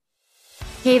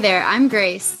Hey there, I'm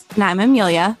Grace. And I'm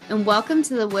Amelia. And welcome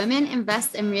to the Women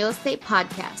Invest in Real Estate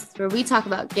podcast, where we talk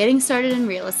about getting started in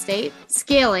real estate,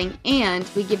 scaling, and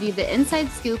we give you the inside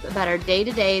scoop about our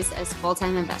day-to-days as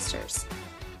full-time investors.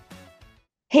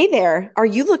 Hey there, are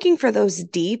you looking for those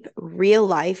deep,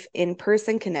 real-life,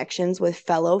 in-person connections with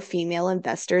fellow female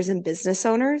investors and business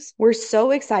owners? We're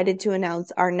so excited to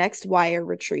announce our next WIIRE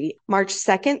retreat, March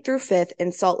 2nd through 5th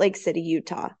in Salt Lake City,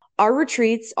 Utah. Our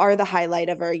retreats are the highlight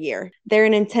of our year. They're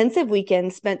an intensive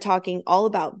weekend spent talking all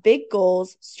about big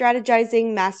goals,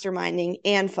 strategizing, masterminding,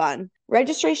 and fun.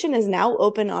 Registration is now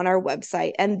open on our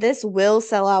website, and this will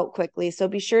sell out quickly, so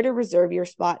be sure to reserve your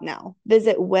spot now.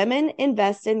 Visit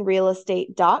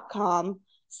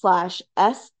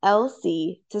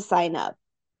womeninvestinrealestate.com/SLC to sign up.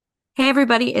 Hey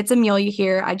everybody, it's Amelia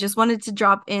here. I just wanted to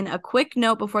drop in a quick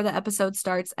note before the episode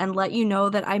starts and let you know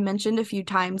that I mentioned a few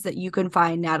times that you can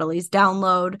find Natalie's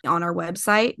download on our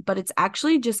website, but it's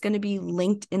actually just going to be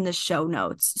linked in the show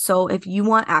notes. So if you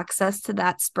want access to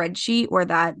that spreadsheet or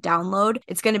that download,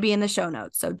 it's going to be in the show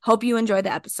notes. So hope you enjoy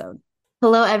the episode.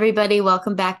 Hello, everybody.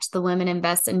 Welcome back to the Women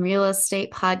Invest in Real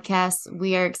Estate podcast.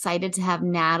 We are excited to have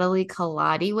Natalie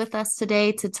Kolodij with us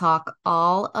today to talk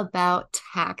all about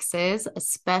taxes,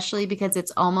 especially because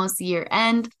it's almost year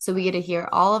end. So we get to hear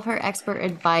all of her expert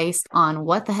advice on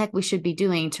what the heck we should be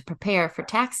doing to prepare for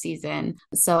tax season.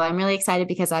 So I'm really excited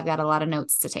because I've got a lot of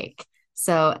notes to take.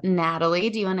 So Natalie,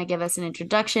 do you want to give us an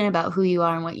introduction about who you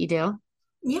are and what you do?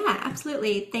 Yeah,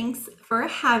 absolutely. Thanks for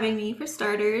having me for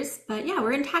starters. But yeah,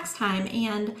 we're in tax time,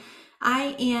 and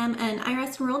I am an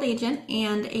IRS enrolled agent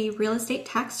and a real estate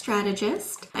tax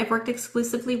strategist. I've worked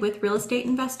exclusively with real estate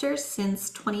investors since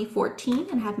 2014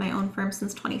 and had my own firm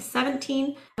since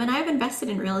 2017. And I've invested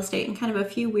in real estate in kind of a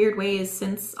few weird ways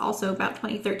since also about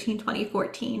 2013,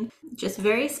 2014. Just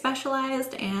very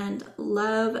specialized and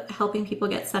love helping people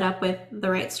get set up with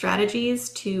the right strategies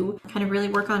to kind of really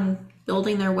work on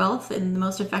building their wealth in the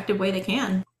most effective way they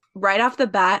can. Right off the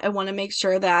bat, I want to make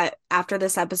sure that after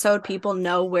this episode, people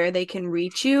know where they can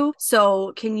reach you.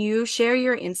 So can you share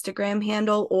your Instagram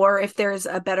handle, or if there's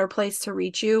a better place to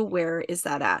reach you, where is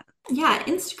that at? Yeah,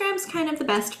 Instagram's kind of the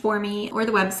best for me, or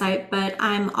the website, but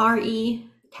I'm RE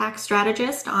Tax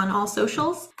Strategist on all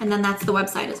socials. And then that's the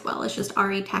website as well. It's just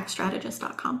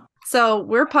retaxstrategist.com. So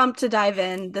we're pumped to dive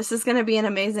in. This is going to be an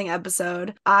amazing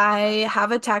episode. I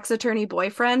have a tax attorney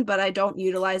boyfriend, but I don't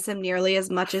utilize him nearly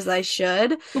as much as I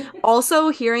should. Also,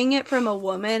 hearing it from a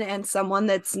woman and someone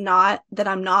that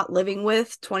I'm not living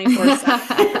with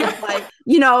 24/7, like,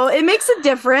 it makes a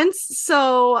difference.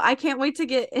 So I can't wait to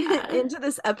get into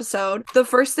this episode. The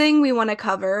first thing we want to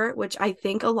cover, which I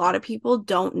think a lot of people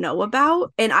don't know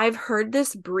about, and I've heard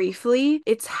this briefly,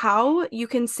 it's how you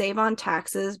can save on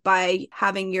taxes by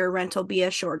having your rental be a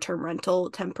short-term rental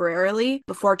temporarily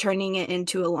before turning it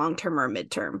into a long-term or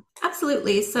midterm.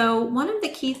 Absolutely. So one of the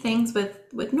key things with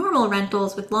normal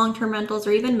rentals, with long-term rentals,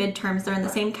 or even midterms, they're in the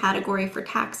same category for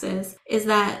taxes, is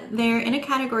that they're in a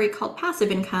category called passive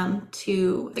income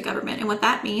to the government. And what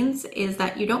that means is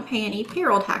that you don't pay any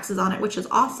payroll taxes on it, which is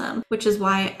awesome, which is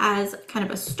why as kind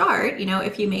of a start,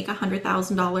 if you make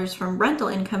 $100,000 from rental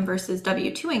income versus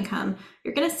W-2 income,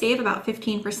 you're going to save about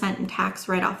 15% in tax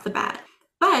right off the bat.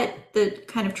 But the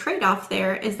kind of trade-off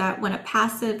there is that when a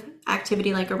passive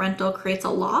activity like a rental creates a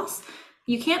loss,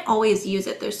 you can't always use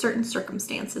it. There's certain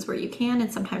circumstances where you can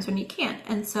and sometimes when you can't.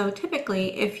 And so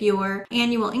typically if your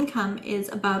annual income is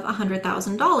above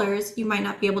 $100,000, you might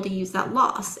not be able to use that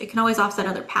loss. It can always offset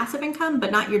other passive income,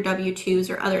 but not your W-2s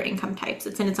or other income types.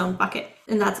 It's in its own bucket,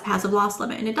 and that's a passive loss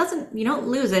limit. And you don't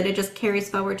lose it. It just carries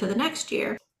forward to the next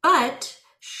year. But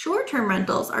short-term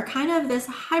rentals are kind of this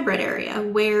hybrid area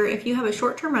where if you have a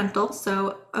short-term rental,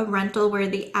 so a rental where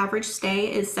the average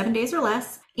stay is 7 days or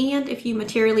less, and if you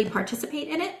materially participate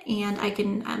in it, and I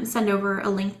can send over a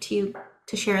link to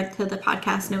share to the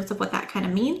podcast notes of what that kind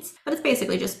of means, but it's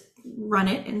basically just run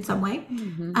it in some way.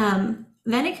 Mm-hmm.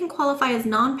 Then it can qualify as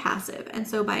non-passive. And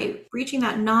so by reaching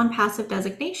that non-passive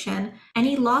designation,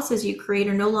 any losses you create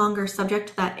are no longer subject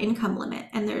to that income limit,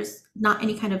 and there's not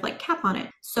any kind of cap on it.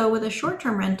 So with a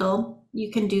short-term rental, you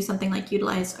can do something like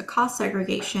utilize a cost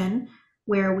segregation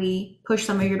where we push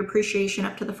some of your depreciation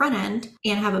up to the front end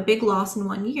and have a big loss in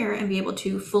 1 year and be able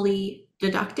to fully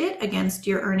deduct it against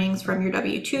your earnings from your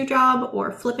W-2 job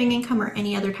or flipping income or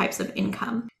any other types of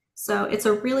income. So it's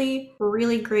a really,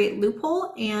 really great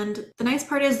loophole. And the nice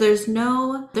part is there's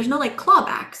no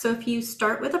clawback. So if you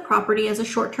start with a property as a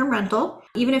short-term rental,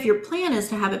 even if your plan is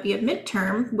to have it be a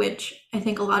midterm, which I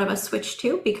think a lot of us switch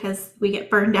to because we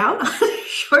get burned out on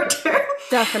short-term.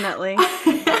 Definitely.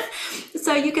 So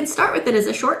so you can start with it as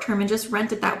a short term and just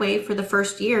rent it that way for the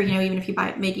first year, even if you buy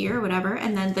it mid-year or whatever.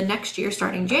 And then the next year,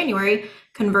 starting January,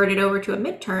 convert it over to a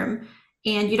midterm.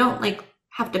 And you don't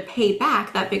have to pay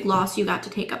back that big loss you got to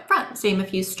take up front. Same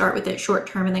if you start with it short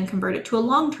term and then convert it to a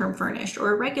long-term furnished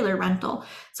or a regular rental.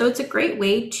 So it's a great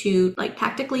way to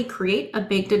tactically create a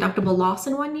big deductible loss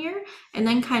in 1 year and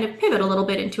then kind of pivot a little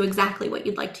bit into exactly what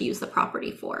you'd like to use the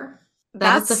property for.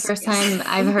 That's the first time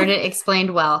I've heard it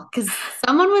explained well, because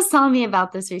someone was telling me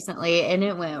about this recently and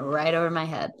it went right over my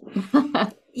head.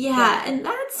 Yeah, and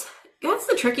that's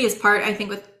the trickiest part, I think,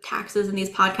 with taxes in these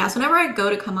podcasts. Whenever I go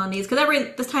to come on these,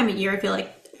 because this time of year, I feel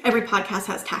like every podcast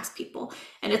has tax people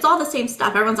and it's all the same stuff.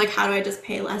 Everyone's like, how do I just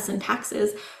pay less in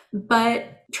taxes?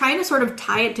 But trying to sort of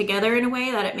tie it together in a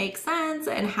way that it makes sense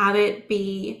and have it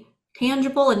be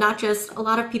tangible and not just, a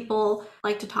lot of people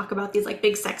like to talk about these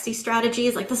big sexy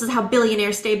strategies, this is how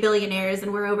billionaires stay billionaires,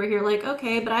 and we're over here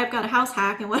okay, but I've got a house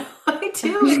hack and what do I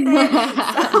do with it?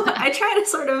 So I try to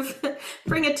sort of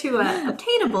bring it to an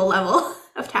obtainable level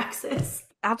of taxes.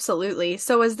 Absolutely.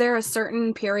 So is there a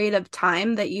certain period of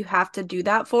time that you have to do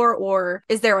that for, or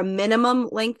is there a minimum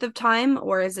length of time,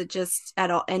 or is it just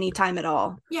any time at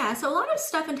all? Yeah, so a lot of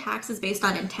stuff in tax is based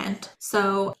on intent.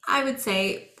 So I would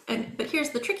say, but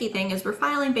here's the tricky thing, is we're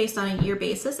filing based on a year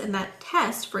basis, and that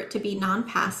test for it to be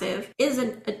non-passive is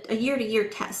a year-to-year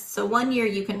test. So 1 year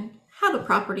you can have a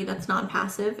property that's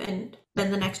non-passive, and then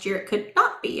the next year it could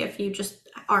not be. If you just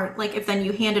aren't, if then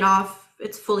you hand it off,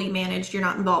 it's fully managed, you're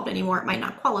not involved anymore, it might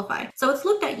not qualify. So it's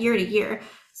looked at year to year.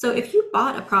 So if you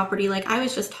bought a property, I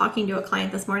was just talking to a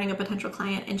client this morning, a potential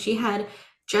client, and she had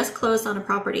just closed on a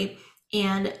property,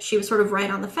 and she was sort of right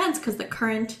on the fence because the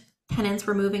current tenants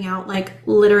were moving out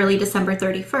literally December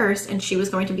 31st, and she was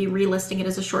going to be relisting it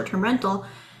as a short-term rental.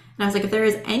 And I was like, if there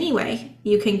is any way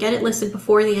you can get it listed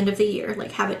before the end of the year,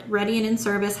 have it ready and in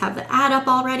service, have the ad up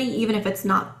already, even if it's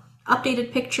not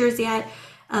updated pictures yet,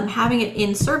 having it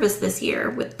in service this year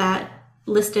with that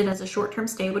listed as a short-term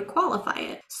stay would qualify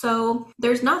it. So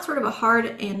there's not sort of a hard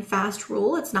and fast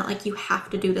rule. It's not like you have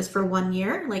to do this for 1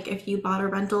 year. If you bought a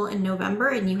rental in November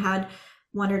and you had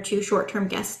 1 or 2 short-term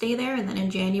guests stay there, and then in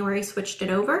January switched it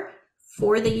over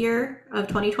for the year of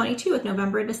 2022 with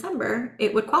November and December,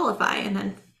 it would qualify. And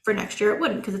then for next year, it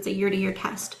wouldn't, because it's a year-to-year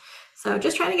test. So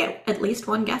just try to get at least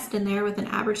 1 guest in there with an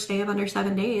average stay of under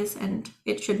 7 days, and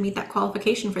it should meet that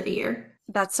qualification for the year.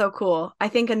 That's so cool. I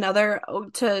think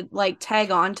to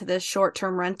tag on to this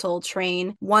short-term rental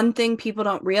train, one thing people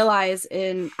don't realize,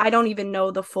 and I don't even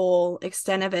know the full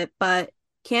extent of it, but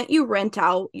can't you rent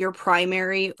out your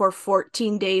primary for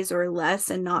 14 days or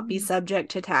less and not be subject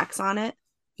to tax on it?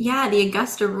 Yeah, the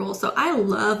Augusta rule. So I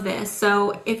love this.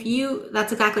 So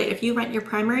that's exactly it. If you rent your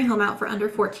primary home out for under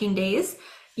 14 days,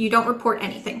 you don't report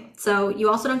anything. So you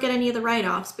also don't get any of the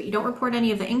write-offs, but you don't report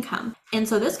any of the income. And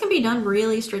so this can be done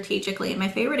really strategically. And my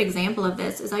favorite example of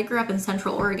this is I grew up in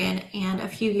Central Oregon, and a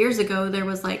few years ago, there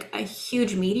was a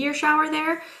huge meteor shower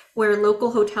there where local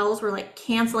hotels were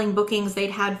canceling bookings they'd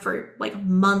had for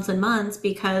months and months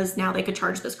because now they could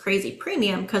charge this crazy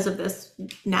premium because of this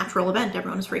natural event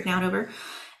everyone was freaking out over.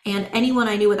 And anyone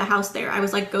I knew with a house there, I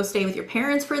was like, go stay with your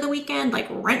parents for the weekend,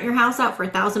 rent your house out for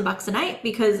 $1,000 a night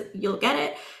because you'll get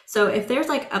it. So if there's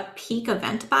a peak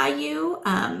event by you,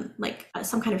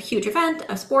 some kind of huge event,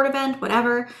 a sport event,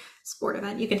 whatever, sport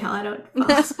event, you can tell I don't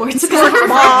follow sports.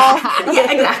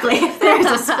 Yeah, exactly. If there's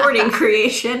a sporting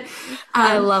creation.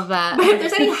 I love that. But if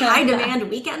there's any high demand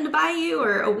weekend by you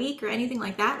or a week or anything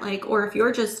like that, or if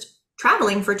you're just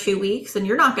traveling for 2 weeks and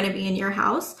you're not going to be in your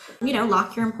house,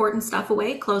 lock your important stuff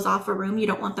away, close off a room you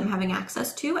don't want them having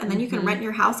access to, and then you can rent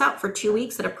your house out for 2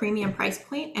 weeks at a premium price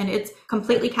point, and it's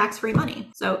completely tax-free money.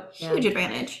 So huge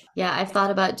advantage. Yeah, I've thought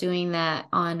about doing that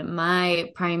on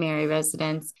my primary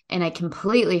residence, and I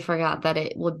completely forgot that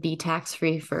it would be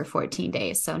tax-free for 14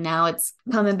 days. So now it's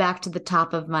coming back to the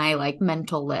top of my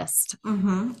mental list.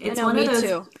 Mm-hmm. It's one of those,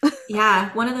 too.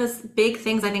 Yeah, one of those big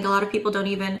things I think a lot of people don't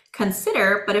even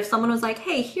consider. But if someone was like,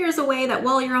 hey, here's a way that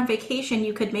while you're on vacation,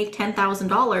 you could make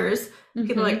 $10,000.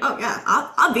 People are like, oh yeah,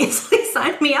 obviously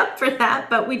sign me up for that.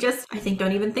 But we just, I think,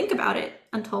 don't even think about it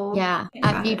until. Yeah.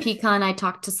 At VPCon, I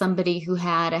talked to somebody who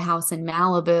had a house in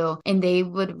Malibu, and they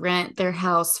would rent their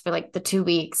house for the 2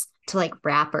 weeks to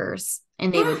rappers,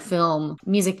 and they would film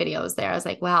music videos there. I was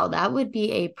like, wow, that would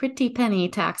be a pretty penny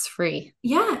tax-free.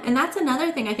 Yeah. And that's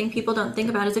another thing I think people don't think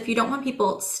about is if you don't want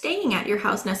people staying at your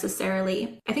house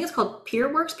necessarily, I think it's called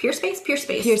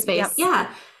Peerspace. Yep.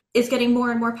 Yeah. Is getting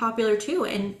more and more popular too.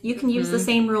 And you can use the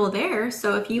same rule there.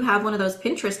 So if you have one of those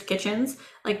Pinterest kitchens,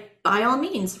 by all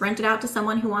means, rent it out to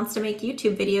someone who wants to make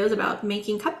YouTube videos about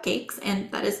making cupcakes. And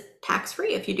that is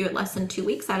tax-free if you do it less than 2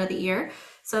 weeks out of the year.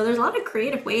 So there's a lot of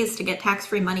creative ways to get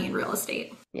tax-free money in real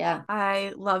estate. Yeah.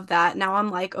 I love that. Now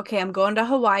I'm like, okay, I'm going to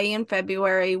Hawaii in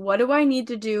February. What do I need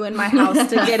to do in my house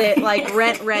to get it like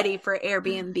rent ready for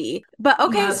Airbnb? But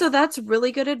okay, Yep. so that's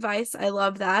really good advice. I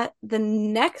love that. The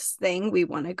next thing we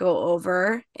want to go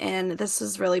over, and this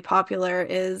is really popular,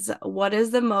 is what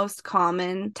is the most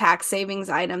common tax savings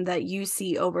item that you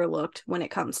see overlooked when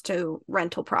it comes to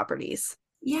rental properties?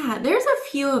 Yeah, there's a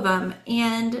few of them.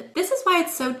 And this is why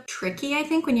it's so tricky, I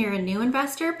think, when you're a new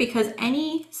investor, because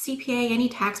any CPA, any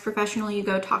tax professional you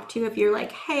go talk to, if you're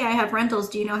like, hey, I have rentals,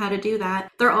 do you know how to do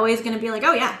that? They're always going to be like,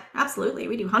 oh, yeah, absolutely.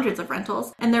 We do hundreds of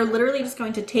rentals. And they're literally just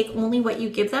going to take only what you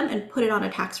give them and put it on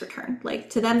a tax return.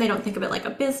 Like to them, they don't think of it like a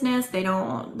business. They're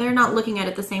not looking at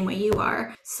it the same way you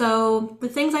are. So the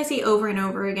things I see over and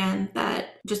over again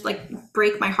that just like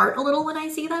break my heart a little when I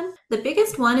see them. The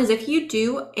biggest one is if you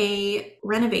do a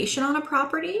renovation on a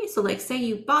property. So like say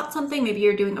you bought something, maybe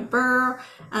you're doing a BRRRR,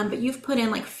 but you've put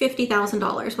in like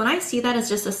 $50,000. When I see that as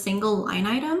just a single line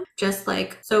item, just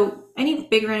like, so any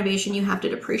big renovation you have to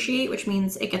depreciate, which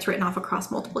means it gets written off across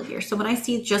multiple years. So when I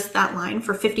see just that line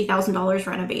for $50,000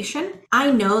 renovation, I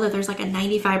know that there's like a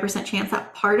 95% chance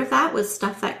that part of that was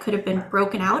stuff that could have been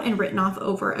broken out and written off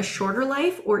over a shorter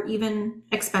life or even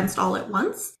expensed all at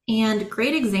once. And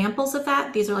great examples of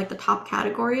that, these are like the top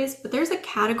categories, but there's a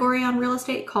category on real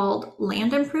estate called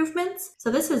land improvements.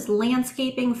 So this is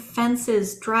landscaping,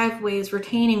 fences, driveways,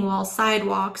 retaining walls,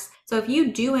 sidewalks. So if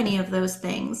you do any of those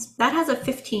things, that has a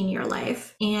 15-year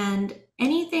life, and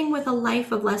anything with a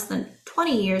life of less than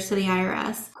 20 years to the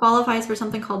IRS qualifies for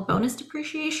something called bonus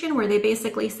depreciation, where they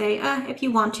basically say, if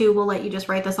you want to, we'll let you just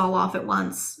write this all off at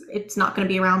once. It's not going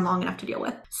to be around long enough to deal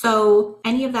with. So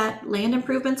any of that land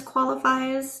improvements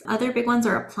qualifies. Other big ones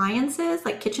are appliances,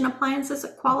 like kitchen appliances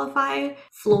that qualify,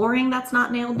 flooring that's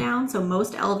not nailed down. So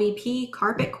most LVP,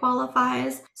 carpet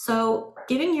qualifies. So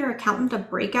giving your accountant a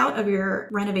breakout of your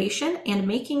renovation and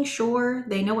making sure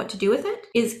they know what to do with it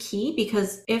is key,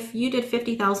 because if you did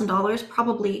 $50,000,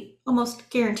 probably almost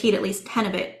guaranteed at least 10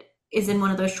 of it is in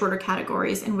one of those shorter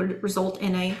categories and would result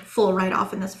in a full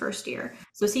write-off in this first year.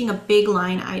 So seeing a big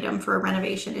line item for a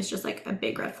renovation is just like a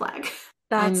big red flag.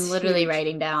 I'm literally huge.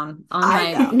 writing down on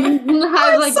I my. know.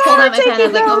 I was like pulled out my pen. I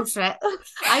was like, oh notes. shit,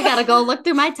 I gotta go look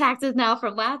through my taxes now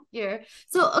from last year.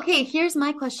 So okay, here's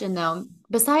my question though.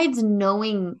 Besides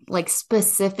knowing like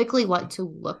specifically what to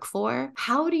look for,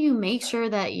 how do you make sure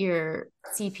that your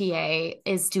CPA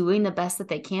is doing the best that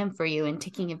they can for you and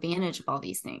taking advantage of all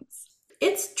these things?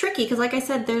 It's tricky because, like I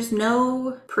said, there's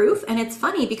no proof. And it's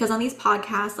funny because on these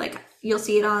podcasts, like you'll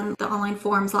see it on the online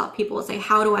forums, a lot of people will say,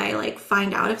 how do I like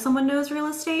find out if someone knows real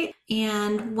estate?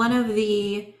 And one of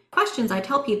the questions I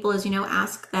tell people is,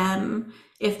 ask them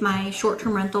if my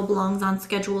short-term rental belongs on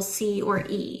Schedule C or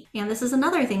E. And this is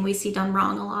another thing we see done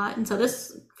wrong a lot. And so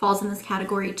this falls in this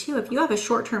category too. If you have a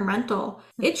short-term rental,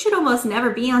 it should almost never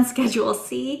be on Schedule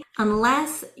C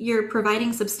unless you're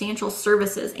providing substantial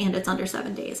services and it's under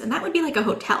 7 days. And that would be like a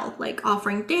hotel, like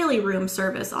offering daily room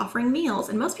service, offering meals.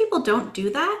 And most people don't do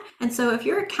that. And so if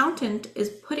your accountant is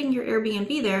putting your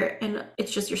Airbnb there and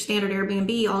it's just your standard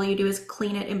Airbnb, all you do is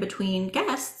clean it in between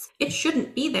guests, it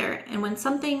shouldn't be there. And when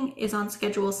something is on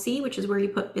Schedule C, which is where you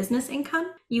put business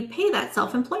income, you pay that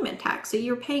self-employment tax. So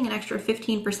you're paying an extra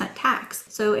 15% tax.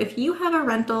 So if you have a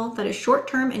rental that is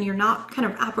short-term and you're not kind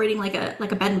of operating like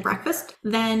a bed and breakfast,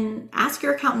 then ask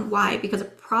your accountant why, because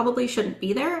it probably shouldn't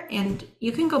be there. And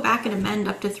you can go back and amend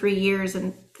up to 3 years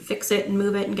and fix it and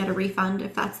move it and get a refund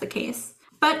if that's the case.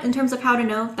 But in terms of how to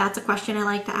know, that's a question I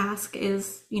like to ask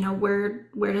is, where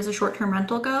does a short-term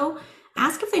rental go?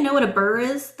 Ask if they know what a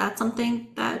BRRRR is. That's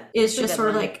something that is just sort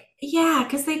of like, yeah,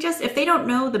 because if they don't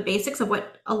know the basics of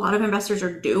what a lot of investors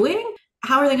are doing,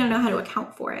 how are they going to know how to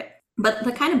account for it? But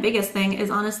the kind of biggest thing is,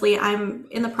 honestly, I'm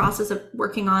in the process of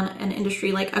working on an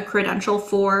industry, like a credential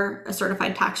for a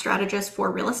certified tax strategist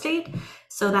for real estate,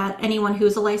 so that anyone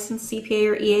who's a licensed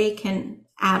CPA or EA can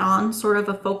add on sort of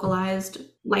a focalized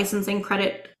licensing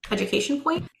credit education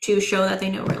point to show that they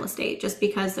know real estate, just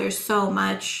because there's so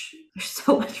much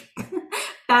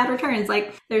bad returns.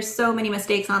 Like there's so many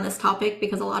mistakes on this topic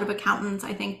because a lot of accountants,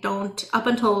 I think, don't, up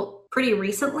until pretty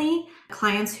recently,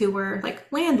 clients who were like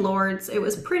landlords, it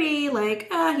was pretty like,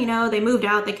 they moved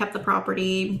out, they kept the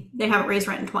property, they haven't raised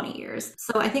rent in 20 years.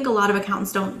 So I think a lot of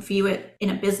accountants don't view it in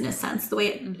a business sense the way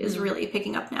it is really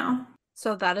picking up now.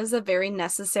 So that is a very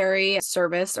necessary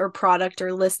service or product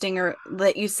or listing, or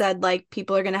that you said like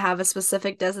people are going to have a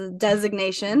specific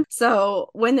designation. So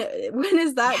when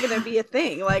is that going to be a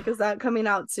thing? Like, is that coming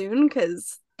out soon?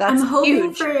 Because that's I'm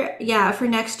hoping huge. for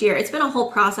next year. It's been a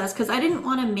whole process because I didn't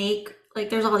want to make Like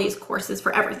there's all these courses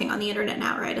for everything on the internet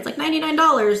now, right? It's like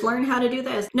 $99, learn how to do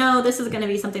this. No, this is going to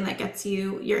be something that gets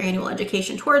you your annual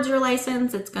education towards your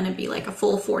license. It's going to be like a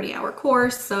full 40-hour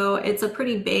course. So it's a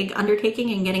pretty big undertaking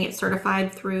in getting it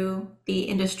certified through the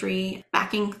industry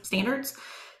backing standards.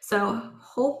 So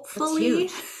hopefully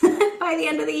by the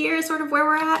end of the year is sort of where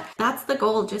we're at. That's the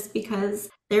goal, just because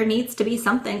there needs to be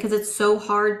something, because it's so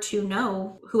hard to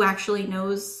know who actually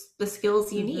knows the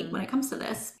skills you need when it comes to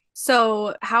this.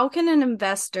 So how can an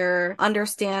investor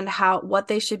understand what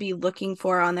they should be looking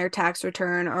for on their tax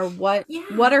return, or what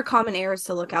are common errors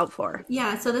to look out for?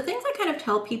 Yeah, so the things I kind of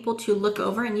tell people to look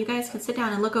over, and you guys can sit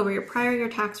down and look over your prior year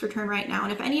tax return right now,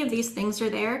 and if any of these things are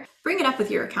there, bring it up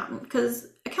with your accountant, because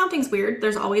accounting's weird.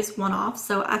 There's always one-offs,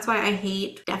 so that's why I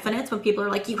hate definites when people are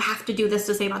like, you have to do this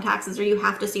to save on taxes, or you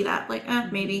have to see that. Like,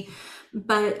 maybe.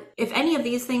 But if any of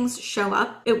these things show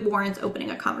up, it warrants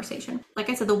opening a conversation. Like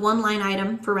I said, the one line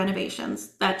item for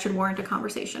renovations, that should warrant a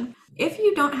conversation. If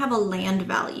you don't have a land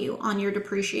value on your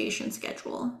depreciation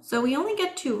schedule, so we only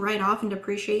get to write off and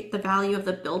depreciate the value of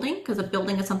the building, because a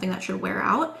building is something that should wear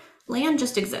out. Land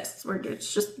just exists.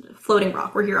 It's just floating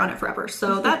rock. We're here on it forever.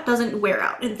 So that doesn't wear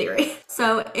out in theory.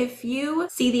 So if you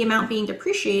see the amount being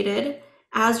depreciated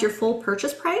as your full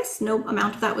purchase price, no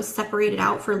amount of that was separated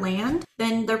out for land,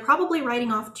 then they're probably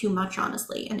writing off too much,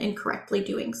 honestly, and incorrectly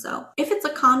doing so. If it's a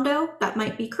condo, that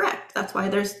might be correct. That's why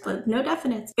there's no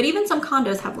definites. But even some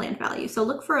condos have land value, so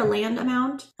look for a land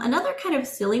amount. Another kind of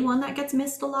silly one that gets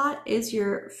missed a lot is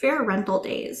your fair rental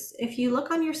days. If you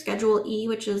look on your Schedule E,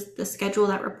 which is the schedule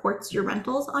that reports your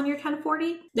rentals on your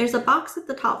 1040, there's a box at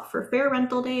the top for fair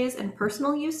rental days and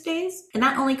personal use days, and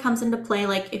that only comes into play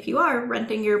like if you are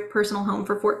renting your personal home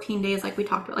for 14 days, like we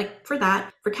talked about, like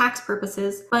for tax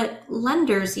purposes, but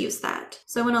lenders use that.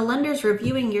 So when a lender's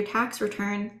reviewing your tax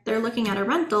return, they're looking at a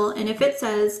rental, and if it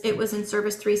says it was in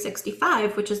service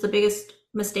 365, which is the biggest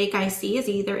mistake I see, is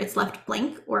either it's left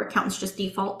blank or accountants just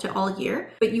default to all year,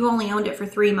 but you only owned it for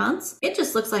 3 months, it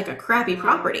just looks like a crappy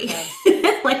property.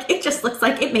 Like it just looks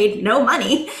like it made no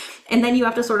money. And then you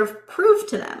have to sort of prove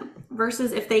to them,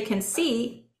 versus if they can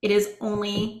see it is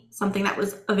only something that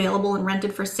was available and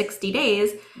rented for 60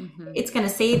 days, it's going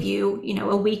to save you,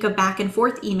 a week of back and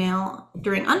forth email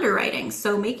during underwriting.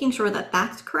 So making sure that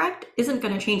that's correct isn't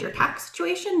going to change your tax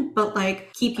situation, but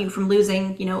like keep you from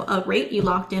losing, a rate you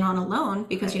locked in on a loan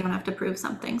because you don't have to prove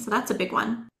something. So that's a big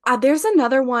one. There's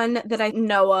another one that I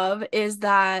know of, is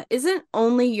that isn't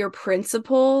only your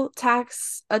principal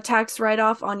a tax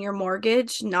write-off on your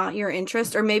mortgage, not your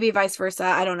interest, or maybe vice versa.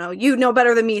 I don't know. You know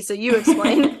better than me, so you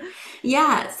explain.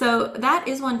 Yeah, so that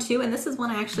is one too. And this is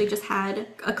one I actually just had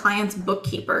a client's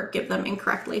bookkeeper give them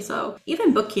incorrectly. So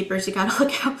even bookkeepers, you got to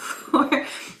look out for.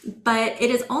 But it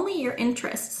is only your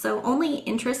interest. So only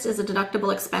interest is a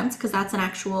deductible expense, because that's an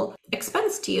actual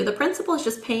expense to you. The principal is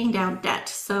just paying down debt.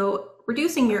 So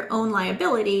reducing your own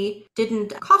liability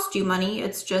didn't cost you money.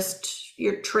 It's just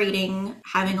you're trading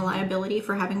having a liability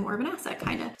for having more of an asset,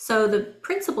 kind of. So the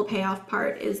principal payoff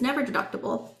part is never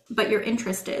deductible, but your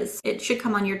interest is. It should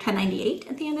come on your 1098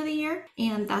 at the end of the year,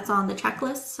 and that's on the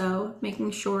checklist. So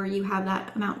making sure you have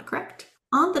that amount correct.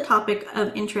 On the topic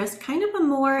of interest, kind of a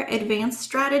more advanced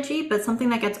strategy, but something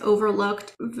that gets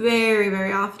overlooked very,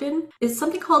 very often, is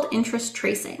something called interest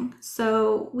tracing.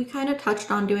 So we kind of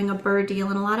touched on doing a BRRRR deal,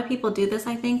 and a lot of people do this,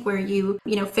 I think, where you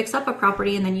fix up a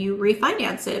property and then you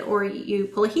refinance it, or you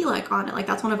pull a HELOC on it. Like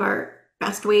that's one of our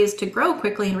best ways to grow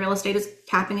quickly in real estate, is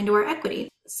tapping into our equity.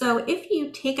 So if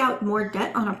you take out more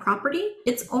debt on a property,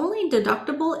 it's only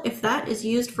deductible if that is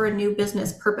used for a new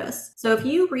business purpose. So if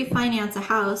you refinance a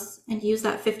house and use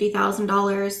that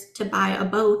 $50,000 to buy a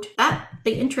boat,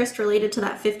 the interest related to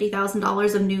that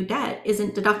 $50,000 of new debt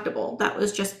isn't deductible. That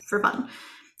was just for fun.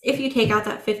 If you take out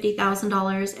that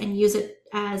 $50,000 and use it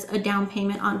as a down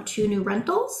payment on 2 new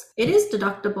rentals, it is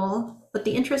deductible, but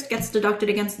the interest gets deducted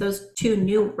against those 2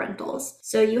 new rentals.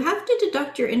 So you have to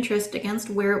deduct your interest against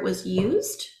where it was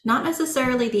used, not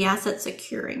necessarily the asset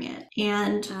securing it.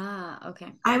 And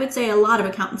okay. I would say a lot of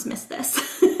accountants miss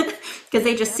this because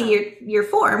they just see your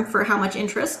form for how much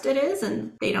interest it is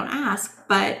and they don't ask.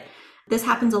 But this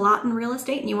happens a lot in real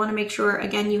estate, and you want to make sure,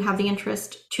 again, you have the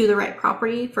interest to the right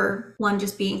property, for one,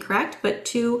 just being correct, but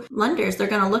 2, lenders, they're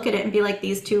going to look at it and be like,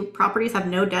 these 2 properties have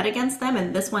no debt against them,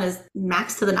 and this one is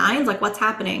max to the 9s, like what's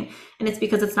happening? And it's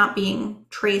because it's not being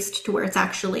traced to where it's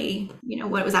actually,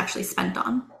 what it was actually spent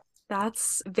on.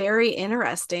 That's very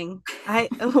interesting.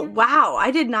 Wow, I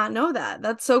did not know that.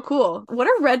 That's so cool. What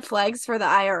are red flags for the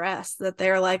IRS that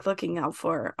they're like looking out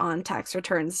for on tax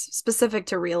returns specific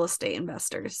to real estate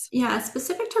investors? Yeah,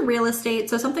 specific to real estate.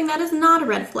 So something that is not a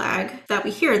red flag that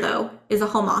we hear though is a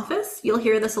home office. You'll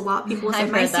hear this a lot. People will say,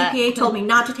 I've my heard that. CPA told me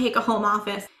not to take a home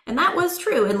office. And that was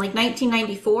true in like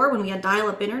 1994 when we had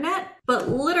dial-up internet. But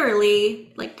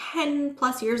literally like 10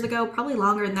 plus years ago, probably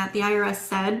longer than that, the IRS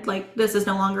said, like, this is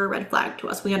no longer a red flag to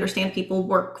us. We understand people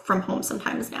work from home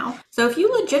sometimes now. So if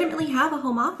you legitimately have a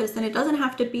home office, then it doesn't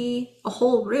have to be a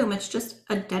whole room. It's just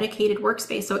a dedicated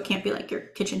workspace. So it can't be like your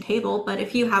kitchen table. But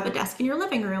if you have a desk in your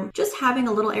living room, just having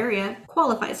a little area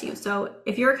qualifies you. So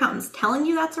if your accountant's telling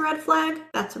you that's a red flag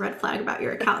about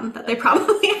your accountant, that they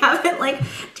probably haven't like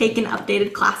taken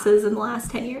updated classes in the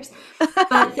last 10 years.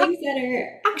 But things that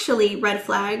are actually red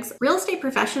flags, real estate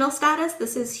professional status,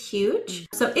 this is huge.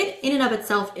 So it in and of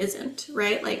itself isn't,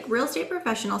 right? Like real estate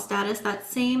professional status, that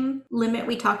same limit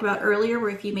we talked about earlier, where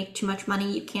if you make too much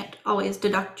money, you can't always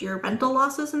deduct your rental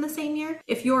losses in the same year.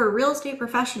 If you're a real estate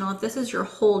professional, if this is your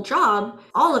whole job,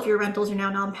 all of your rentals are now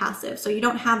non-passive. So you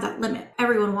don't have that limit.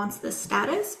 Everyone wants this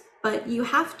status, but you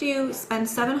have to spend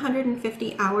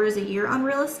 750 hours a year on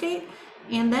real estate.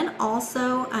 And then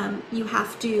also you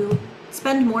have to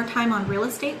spend more time on real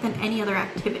estate than any other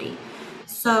activity.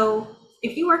 So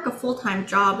if you work a full-time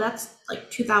job, that's like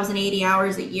 2,080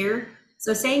 hours a year.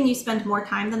 So saying you spend more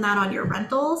time than that on your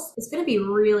rentals is going to be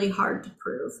really hard to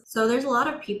prove. So there's a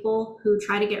lot of people who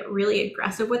try to get really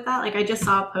aggressive with that. Like I just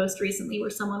saw a post recently where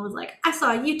someone was like, I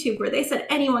saw a YouTube where they said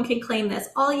anyone can claim this.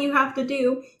 All you have to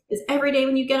do is every day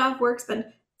when you get off work, spend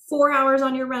 4 hours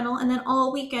on your rental, and then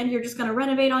all weekend you're just going to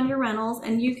renovate on your rentals,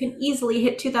 and you can easily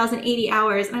hit 2,080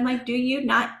 hours. And I'm like, do you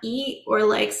not eat or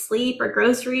like sleep or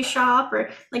grocery shop? Or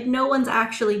like, no one's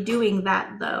actually doing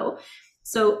that though.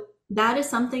 So that is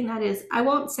something that is, I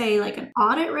won't say like an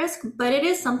audit risk, but it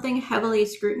is something heavily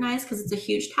scrutinized because it's a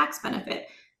huge tax benefit.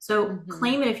 So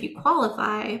claim it if you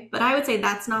qualify, but I would say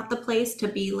that's not the place to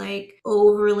be like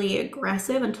overly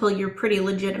aggressive until you're pretty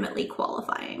legitimately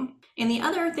qualifying. And the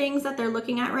other things that they're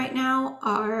looking at right now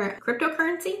are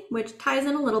cryptocurrency, which ties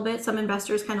in a little bit. Some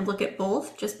investors kind of look at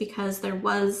both just because there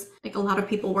was like a lot of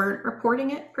people weren't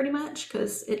reporting it pretty much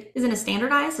because it isn't as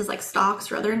standardized as like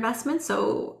stocks or other investments.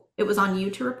 So it was on you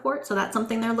to report. So that's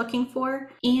something they're looking for.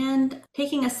 And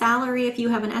taking a salary if you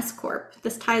have an S Corp.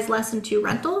 This ties less into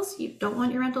rentals. You don't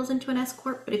want your rentals into an S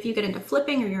Corp, but if you get into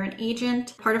flipping or you're an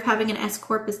agent, part of having an S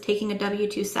Corp is taking a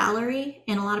W-2 salary,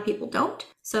 and a lot of people don't.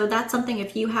 So that's something,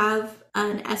 if you have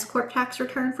an S Corp tax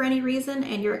return for any reason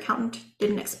and your accountant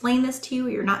didn't explain this to you,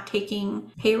 you're not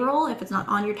taking payroll, if it's not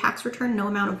on your tax return, no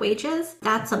amount of wages,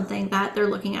 that's something that they're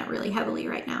looking at really heavily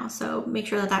right now. So make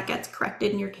sure that that gets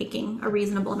corrected and you're taking a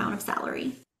reasonable amount of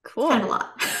salary. Cool. Kind of a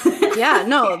lot. Yeah,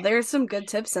 no, there's some good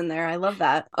tips in there. I love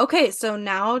that. Okay, so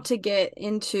now to get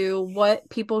into what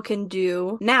people can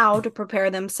do now to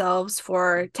prepare themselves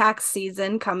for tax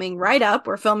season coming right up.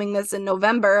 We're filming this in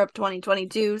November of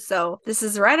 2022, so this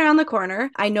is right around the corner.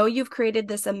 I know you've created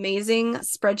this amazing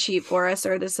spreadsheet for us,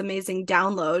 or this amazing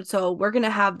download, so we're going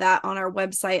to have that on our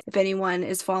website if anyone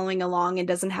is following along and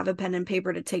doesn't have a pen and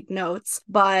paper to take notes.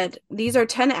 But these are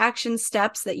 10 action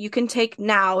steps that you can take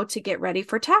now to get ready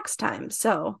for tax time.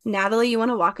 So Natalie, you want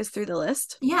to walk us through the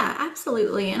list? Yeah,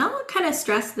 absolutely. And I'll kind of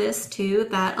stress this too,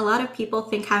 that a lot of people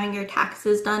think having your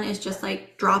taxes done is just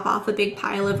like drop off a big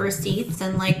pile of receipts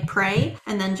and like pray,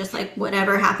 and then just like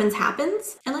whatever happens,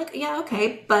 happens. And like, yeah,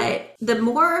 okay. But the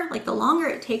more, like the longer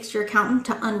it takes your accountant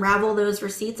to unravel those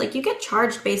receipts, like you get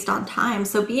charged based on time.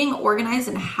 So being organized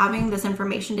and having this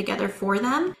information together for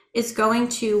them is going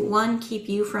to, one, keep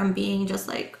you from being just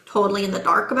like totally in the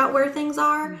dark about where things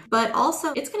are, but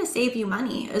also it's going to save you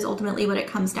money is ultimately what it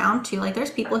comes down to. Like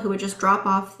there's people who would just drop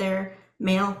off their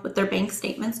mail with their bank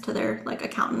statements to their like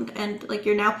accountant, and like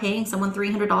you're now paying someone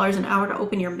 $300 an hour to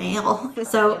open your mail.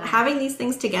 So having these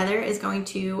things together is going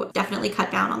to definitely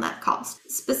cut down on that cost.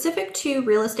 Specific to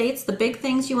real estates, the big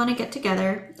things you want to get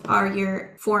together are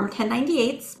your Form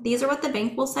 1098s. These are what the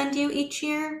bank will send you each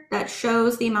year that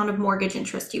shows the amount of mortgage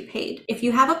interest you paid. If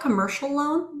you have a commercial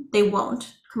loan, they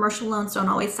won't. Commercial loans don't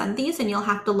always send these, and you'll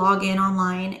have to log in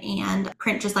online and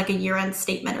print just like a year-end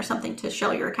statement or something to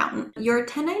show your accountant. Your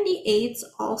 1098s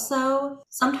also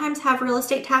sometimes have real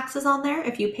estate taxes on there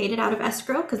if you paid it out of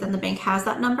escrow, because then the bank has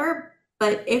that number.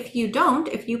 But if you don't,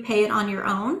 if you pay it on your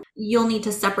own, you'll need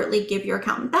to separately give your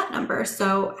accountant that number.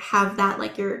 So have that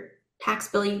like your tax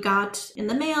bill you got in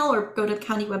the mail, or go to the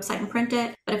county website and print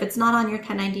it. But if it's not on your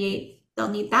 1098, they'll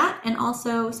need that. And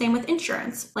also same with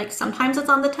insurance. Like sometimes it's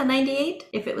on the 1098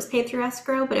 if it was paid through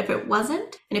escrow, but if it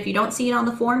wasn't, and if you don't see it on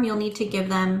the form, you'll need to give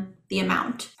them the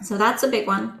amount. So that's a big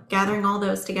one, gathering all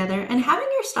those together and having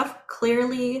your stuff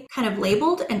clearly kind of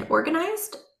labeled and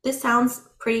organized. This sounds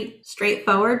pretty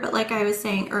straightforward, but like I was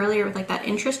saying earlier with like that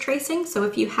interest tracing. So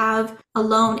if you have a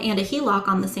loan and a HELOC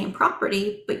on the same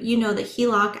property, but you know the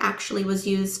HELOC actually was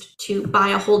used to buy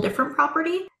a whole different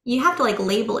property, you have to like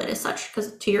label it as such,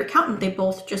 because to your accountant, they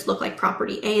both just look like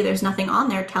property A. There's nothing on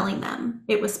there telling them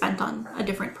it was spent on a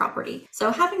different property.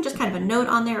 So having just kind of a note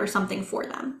on there or something for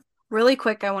them. Really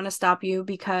quick, I want to stop you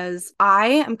because I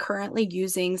am currently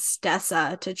using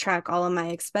Stessa to track all of my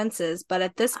expenses, but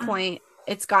at this point,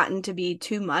 it's gotten to be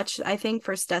too much, I think,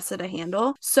 for Stessa to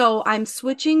handle. So I'm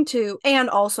switching to, and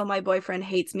also my boyfriend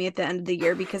hates me at the end of the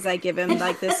year because I give him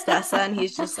like this Stessa and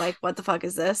he's just like, what the fuck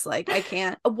is this? Like, I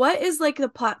can't. What is like the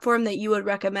platform that you would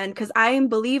recommend? Because I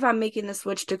believe I'm making the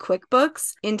switch to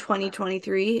QuickBooks in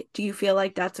 2023. Do you feel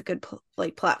like that's a good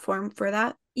platform for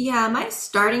that? Yeah, my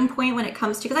starting point when it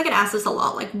comes to, because I get asked this a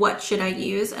lot, like what should I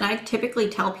use? And I typically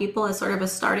tell people as sort of a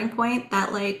starting point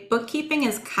that like bookkeeping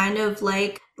is kind of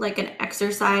like an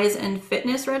exercise and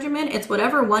fitness regimen. It's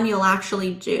whatever one you'll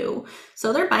actually do.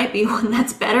 So there might be one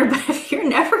that's better, but if you're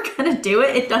never going to do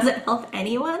it, it doesn't help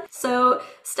anyone. So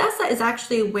Stessa is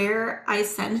actually where I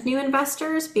send new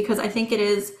investors because I think it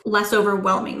is less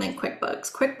overwhelming than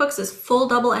QuickBooks. QuickBooks is full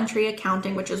double entry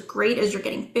accounting, which is great as you're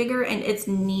getting bigger and it's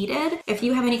needed. If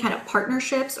you have any kind of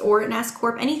partnerships or an S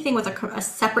Corp, anything with a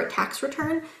separate tax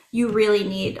return, you really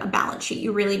need a balance sheet.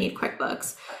 You really need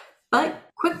QuickBooks. But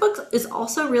QuickBooks is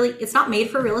also really, it's not made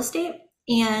for real estate.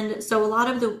 And so a lot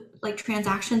of the like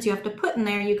transactions you have to put in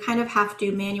there, you kind of have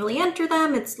to manually enter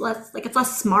them. It's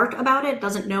less smart about it. It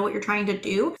doesn't know what you're trying to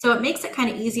do. So it makes it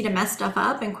kind of easy to mess stuff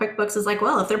up. And QuickBooks is like,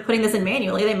 well, if they're putting this in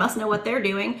manually, they must know what they're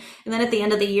doing. And then at the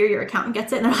end of the year, your accountant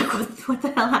gets it and they're like, what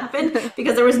the hell happened?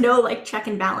 Because there was no like check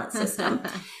and balance system.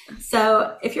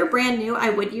 So if you're brand new,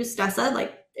 I would use Stessa.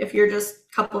 Like if you're just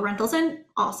a couple rentals in,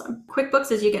 awesome.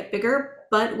 QuickBooks as you get bigger,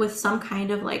 but with some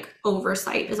kind of like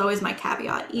oversight is always my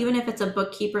caveat. Even if it's a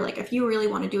bookkeeper, like if you really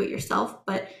want to do it yourself,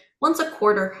 but once a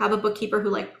quarter, have a bookkeeper who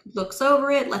like looks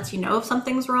over it, lets you know if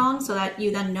something's wrong so that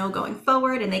you then know going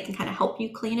forward and they can kind of help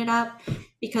you clean it up,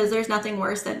 because there's nothing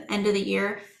worse than end of the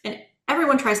year. And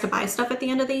everyone tries to buy stuff at the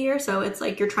end of the year. So it's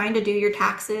like you're trying to do your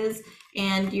taxes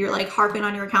and you're like harping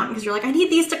on your accountant because you're like, I need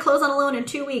these to close on a loan in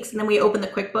 2 weeks. And then we open the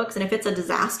QuickBooks. And if it's a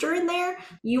disaster in there,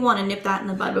 you want to nip that in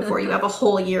the bud before you have a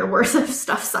whole year worth of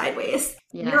stuff sideways.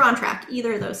 Yeah. You're on track,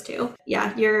 either of those two.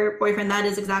 Yeah, your boyfriend, that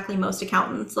is exactly most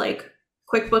accountants. Like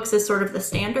QuickBooks is sort of the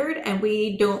standard and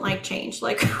we don't like change.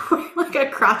 Like we're like a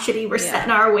crotchety, we're set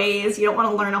in our ways. You don't want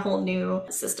to learn a whole new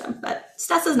system. But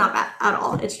Stessa is not bad at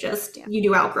all. It's just you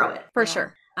do outgrow it. For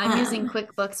sure. I'm using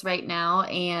QuickBooks right now,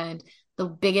 and the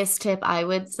biggest tip I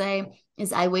would say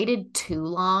is I waited too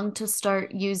long to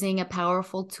start using a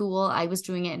powerful tool. I was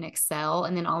doing it in Excel,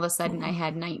 and then all of a sudden I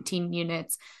had 19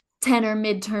 units, 10 are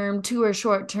midterm, 2 are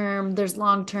short term, there's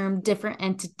long term, different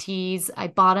entities. I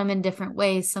bought them in different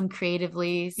ways, some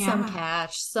creatively, some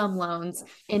cash, some loans.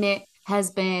 And it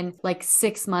has been like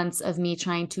 6 months of me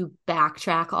trying to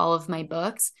backtrack all of my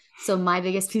books. So my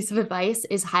biggest piece of advice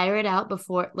is hire it out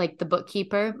before, like the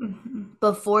bookkeeper,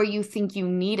 before you think you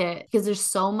need it, because there's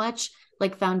so much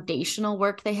like foundational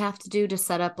work they have to do to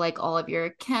set up like all of your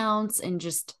accounts and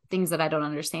just things that I don't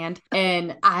understand.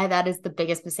 And that is the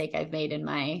biggest mistake I've made in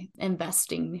my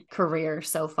investing career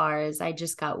so far, is I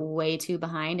just got way too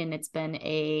behind and it's been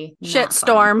a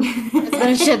shitstorm. It's been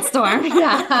a shitstorm.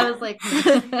 Yeah. I was like,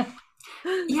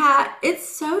 yeah, it's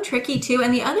so tricky too.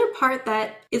 And the other part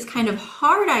that is kind of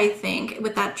hard, I think,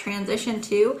 with that transition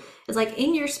too, is like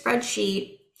in your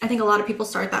spreadsheet, I think a lot of people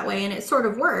start that way and it sort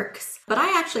of works. But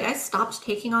I stopped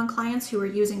taking on clients who were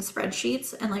using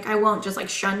spreadsheets, and like, I won't just like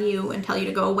shun you and tell you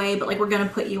to go away, but like, we're going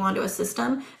to put you onto a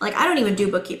system. Like, I don't even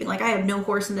do bookkeeping. Like, I have no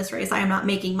horse in this race. I am not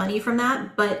making money from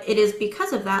that, but it is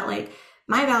because of that. Like,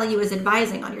 my value is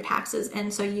advising on your taxes.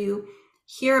 And so you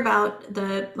hear about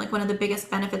one of the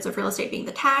biggest benefits of real estate being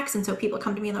the tax. And so people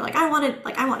come to me and they're like, I want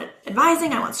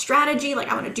advising. I want strategy. Like,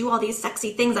 I want to do all these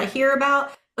sexy things I hear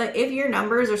about. But if your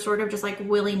numbers are sort of just like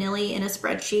willy-nilly in a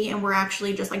spreadsheet and we're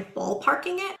actually just like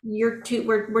ballparking it,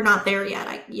 we're not there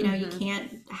yet. You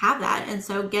can't have that. And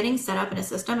so getting set up in a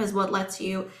system is what lets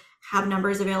you have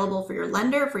numbers available for your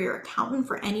lender, for your accountant,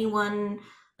 for anyone.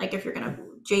 Like if you're going to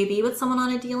JV with someone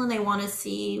on a deal and they want to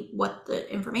see what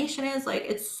the information is, like,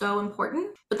 it's so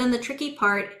important. But then the tricky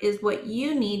part is what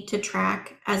you need to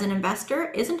track as an investor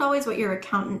isn't always what your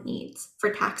accountant needs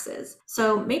for taxes.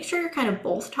 So make sure you're kind of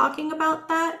both talking about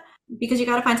that, because you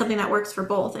got to find something that works for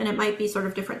both. And it might be sort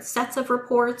of different sets of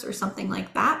reports or something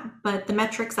like that. But the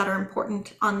metrics that are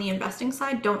important on the investing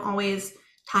side don't always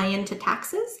tie into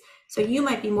taxes. So you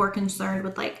might be more concerned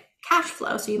with like cash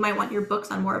flow. So you might want your books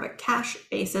on more of a cash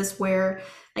basis where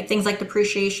like things like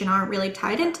depreciation aren't really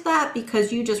tied into that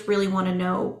because you just really want to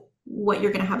know what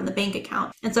you're going to have in the bank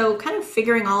account. And so kind of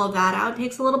figuring all of that out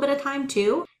takes a little bit of time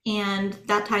too. And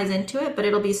that ties into it, but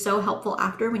it'll be so helpful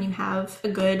after when you have a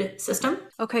good system.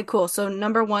 Okay, cool. So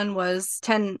number 1 was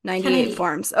 1098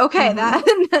 forms. Okay,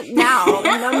 Mm-hmm. that now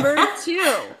number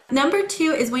 2. Number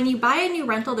 2 is when you buy a new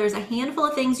rental, there's a handful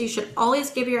of things you should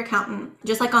always give your accountant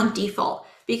just like on default,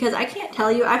 because I can't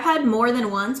tell you, I've had more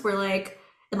than once where like,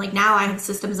 and like now I have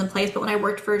systems in place, but when I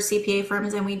worked for CPA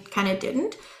firms and we kind of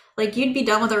didn't, like you'd be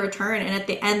done with a return and at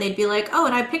the end they'd be like, oh,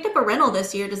 and I picked up a rental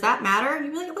this year. Does that matter? And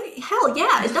you'd be like, wait, hell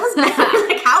yeah, it does matter.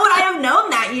 Like, how would I have known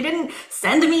that? You didn't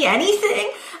send me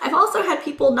anything. I've also had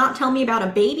people not tell me about a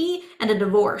baby and a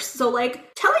divorce. So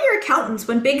like, tell your accountants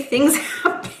when big things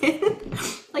happen.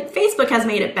 Like Facebook has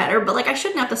made it better, but like I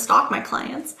shouldn't have to stalk my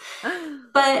clients.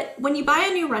 But when you buy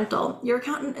a new rental, your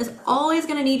accountant is always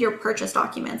going to need your purchase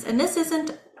documents. And this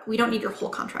isn't, we don't need your whole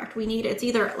contract. It's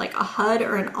either like a HUD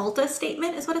or an ALTA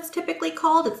statement is what it's typically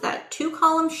called. It's that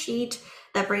 2-column sheet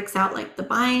that breaks out like the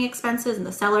buying expenses and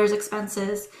the seller's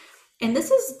expenses. And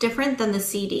this is different than the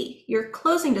CD. Your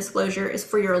closing disclosure is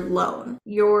for your loan.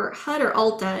 Your HUD or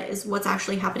ALTA is what's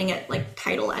actually happening at like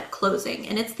title at closing.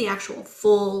 And it's the actual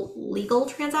full legal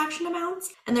transaction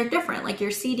amounts. And they're different. Like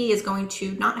your CD is going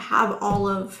to not have all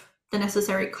of the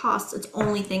necessary costs. It's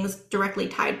only things directly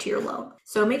tied to your loan.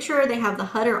 So make sure they have the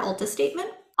HUD or ALTA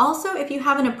statement. Also, if you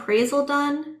have an appraisal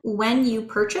done when you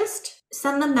purchased,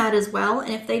 send them that as well.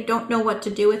 And if they don't know what to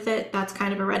do with it, that's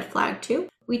kind of a red flag too.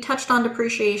 We touched on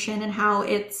depreciation and how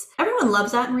everyone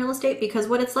loves that in real estate because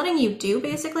what it's letting you do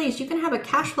basically is you can have a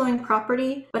cash flowing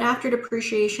property, but after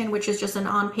depreciation, which is just an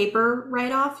on paper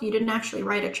write-off, you didn't actually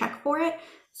write a check for it.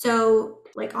 So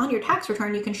like on your tax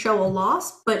return, you can show a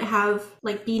loss, but have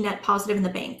like be net positive in the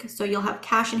bank. So you'll have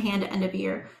cash in hand at end of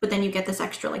year, but then you get this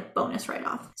extra like bonus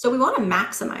write-off. So we want to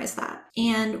maximize that.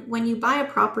 And when you buy a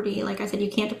property, like I said,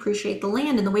 you can't depreciate the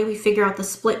land. And the way we figure out the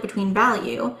split between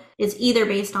value is either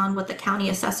based on what the county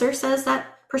assessor says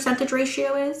that percentage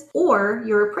ratio is, or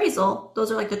your appraisal.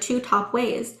 Those are like the 2 top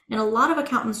ways. And a lot of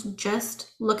accountants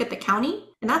just look at the county,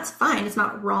 and that's fine. It's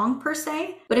not wrong per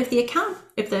se. But if the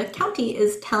county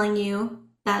is telling you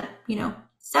that,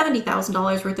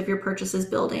 $70,000 worth of your purchase is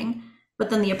building, but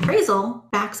then the appraisal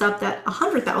backs up that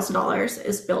 $100,000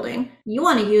 is building, you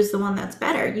want to use the one that's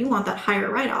better. You want that higher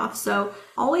write-off. So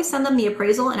always send them the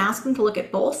appraisal and ask them to look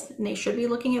at both. And they should be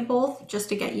looking at both just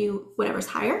to get you whatever's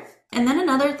higher. And then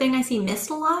another thing I see missed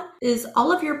a lot is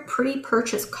all of your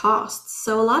pre-purchase costs.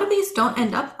 So a lot of these don't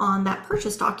end up on that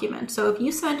purchase document. So if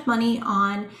you spent money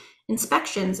on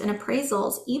inspections and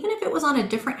appraisals, even if it was on a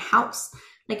different house,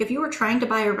 like if you were trying to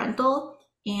buy a rental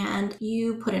and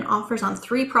you put in offers on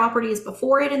 3 properties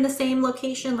before it in the same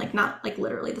location, like not like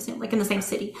literally the same, like in the same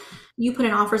city, you put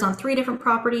in offers on 3 different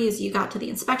properties, you got to the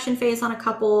inspection phase on a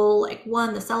couple, like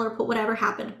one, the seller put whatever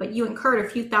happened, but you incurred a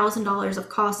few $1,000s of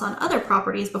costs on other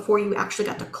properties before you actually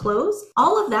got to close.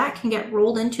 All of that can get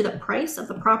rolled into the price of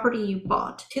the property you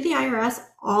bought. To the IRS,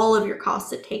 all of your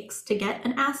costs it takes to get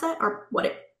an asset are what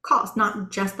it costs, not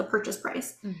just the purchase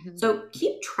price. Mm-hmm. So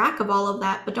keep track of all of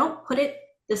that, but don't put it,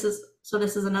 this is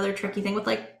another tricky thing with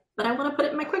like, but I want to put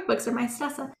it in my QuickBooks or my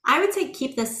Stessa. I would say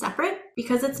keep this separate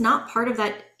because it's not part of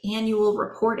that annual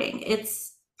reporting.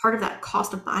 It's part of that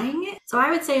cost of buying it. So I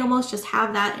would say almost just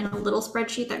have that in a little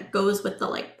spreadsheet that goes with the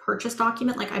like purchase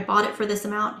document. Like I bought it for this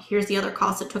amount. Here's the other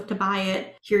costs it took to buy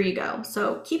it. Here you go.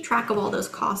 So keep track of all those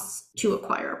costs to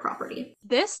acquire a property.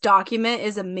 This document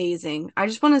is amazing. I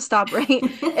just want to stop right.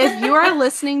 If you are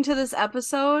listening to this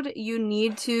episode, you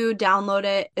need to download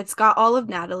it. It's got all of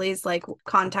Natalie's like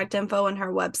contact info and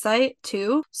her website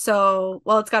too. So,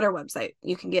 well, it's got her website.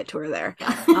 You can get to her there.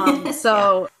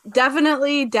 So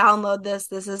definitely download this.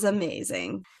 This is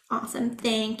amazing. Awesome.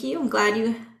 Thank you. I'm glad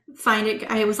you find it.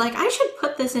 I was like, I should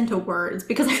put this into words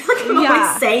because I feel like I'm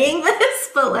always saying this,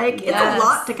 but like it's a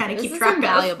lot to kind of keep track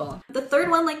of. The third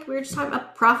one, like we were just talking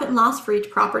about, profit and loss for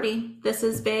each property. This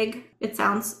is big. It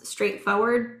sounds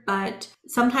straightforward, but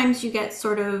sometimes you get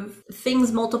sort of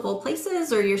things multiple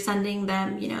places, or you're sending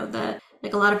them,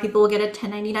 like a lot of people will get a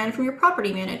 1099 from your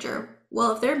property manager.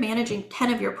 Well, if they're managing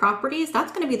 10 of your properties,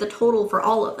 that's going to be the total for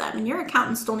all of them. And your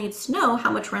accountant still needs to know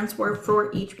how much rents were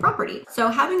for each property. So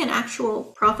having an actual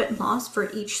profit and loss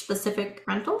for each specific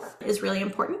rental is really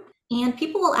important. And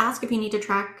people will ask if you need to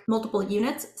track multiple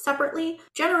units separately.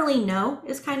 Generally, no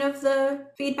is kind of the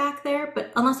feedback there,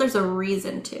 but unless there's a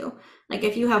reason to. Like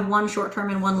if you have one short-term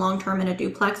and one long-term in a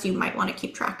duplex, you might want to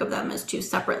keep track of them as 2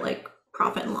 separate like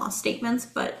profit and loss statements.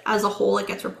 But as a whole, it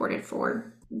gets reported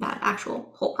for that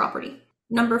actual whole property.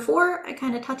 Number 4, I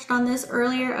kind of touched on this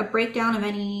earlier, a breakdown of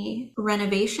any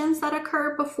renovations that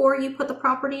occur before you put the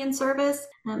property in service.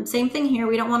 Same thing here,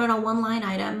 we don't want it on one line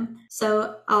item.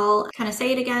 So I'll kind of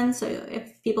say it again. So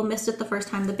if people missed it the first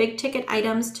time, the big ticket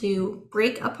items to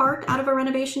break apart out of a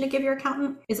renovation to give your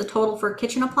accountant is a total for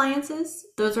kitchen appliances.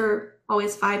 Those are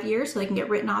always 5 years, so they can get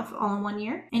written off all in 1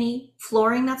 year. Any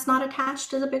flooring that's not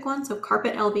attached is a big one, so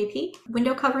carpet LVP.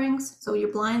 Window coverings, so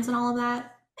your blinds and all of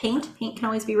that. Paint can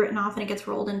always be written off and it gets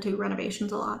rolled into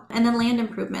renovations a lot. And then land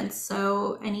improvements,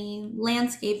 so any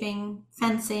landscaping,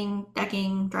 fencing,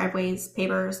 decking, driveways,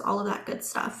 pavers, all of that good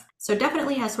stuff. So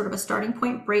definitely as sort of a starting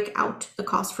point, break out the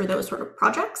cost for those sort of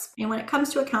projects. And when it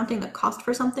comes to accounting, the cost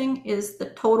for something is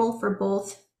the total for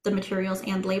both the materials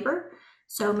and labor.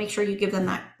 So make sure you give them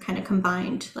that kind of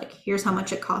combined, like here's how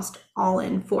much it cost all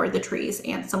in for the trees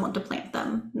and someone to plant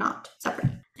them, not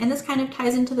separate. And this kind of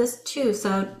ties into this too.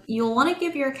 So you'll want to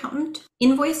give your accountant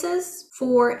invoices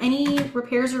for any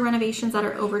repairs or renovations that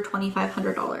are over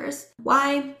 $2,500.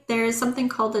 Why? There's something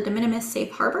called the de minimis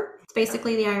safe harbor. It's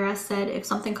basically the IRS said if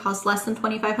something costs less than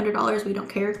 $2,500, we don't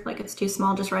care. Like it's too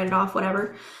small, just write it off,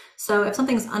 whatever. So if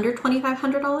something's under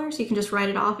 $2,500, you can just write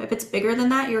it off. If it's bigger than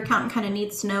that, your accountant kind of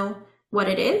needs to know what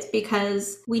it is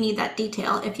because we need that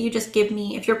detail. If you just give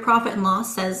me, if your profit and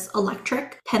loss says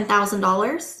electric,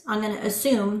 $10,000, I'm going to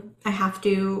assume I have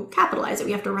to capitalize it.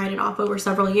 We have to write it off over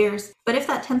several years. But if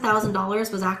that $10,000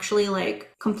 was actually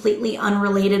like completely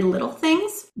unrelated little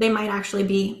things, they might actually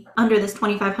be under this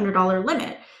 $2,500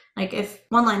 limit. Like if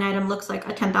one line item looks like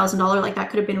a $10,000, like that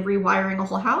could have been rewiring a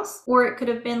whole house, or it could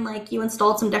have been like you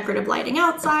installed some decorative lighting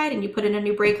outside and you put in a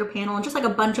new breaker panel and just like a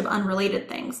bunch of unrelated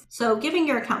things. So giving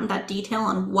your accountant that detail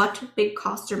on what big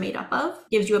costs are made up of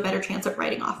gives you a better chance at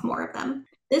writing off more of them.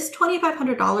 This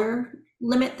 $2,500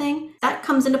 limit thing, that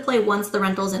comes into play once the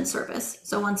rental's in service.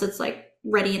 So once it's like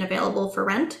ready and available for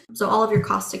rent. So all of your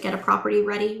costs to get a property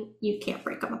ready, you can't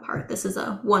break them apart. This is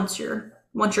a once you're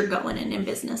going and in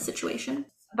business situation.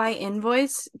 By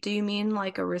invoice, do you mean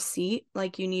like a receipt?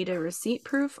 Like you need a receipt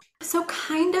proof? So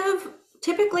kind of,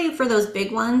 typically for those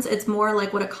big ones, it's more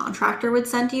like what a contractor would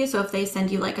send you. So if they send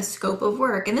you like a scope of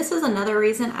work, and this is another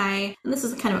reason and this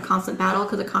is kind of a constant battle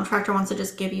because a contractor wants to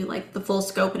just give you like the full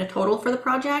scope and a total for the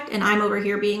project. And I'm over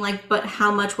here being like, but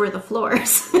how much were the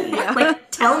floors? Yeah.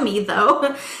 Like, tell me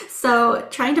though. So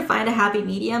trying to find a happy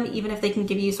medium, even if they can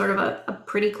give you sort of a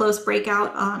pretty close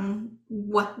breakout on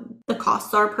what the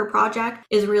costs are per project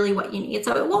is really what you need.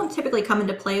 So it won't typically come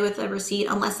into play with a receipt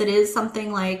unless it is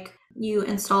something like you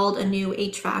installed a new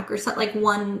HVAC or something, like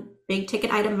one big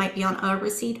ticket item might be on a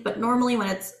receipt. But normally when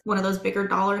it's one of those bigger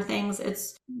dollar things,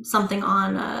 it's something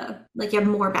on like you have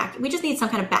more back. We just need some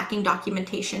kind of backing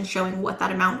documentation showing what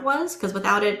that amount was, because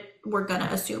without it, we're going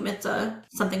to assume it's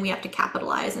something we have to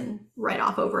capitalize and write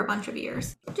off over a bunch of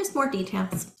years. Just more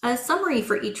details. A summary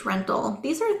for each rental.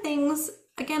 These are things,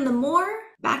 again, the more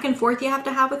back and forth you have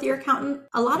to have with your accountant.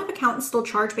 A lot of accountants still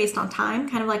charge based on time,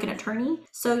 kind of like an attorney.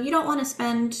 So you don't want to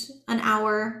spend an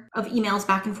hour of emails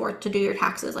back and forth to do your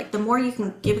taxes. Like the more you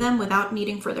can give them without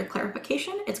needing further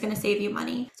clarification, it's going to save you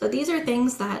money. So these are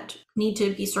things that need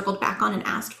to be circled back on and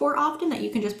asked for often that you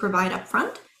can just provide up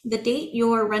front. The date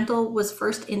your rental was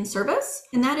first in service,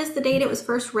 and that is the date it was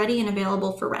first ready and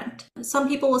available for rent. Some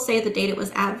people will say the date it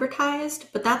was advertised,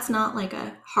 but that's not like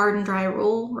a hard and dry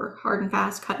rule or hard and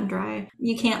fast, cut and dry.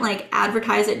 You can't like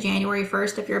advertise it January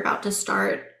 1st if you're about to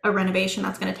start a renovation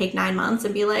that's going to take 9 months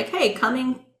and be like, hey,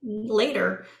 coming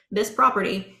later, this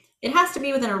property. It has to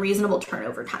be within a reasonable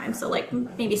turnover time, so like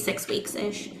maybe 6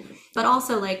 weeks-ish. But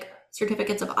also like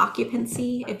certificates of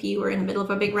occupancy, if you were in the middle of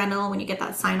a big rental, when you get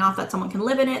that sign off that someone can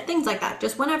live in it, things like that.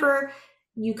 Just whenever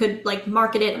you could like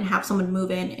market it and have someone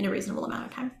move in a reasonable amount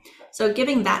of time. So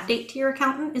giving that date to your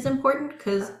accountant is important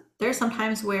because there's some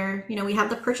times where, you know, we have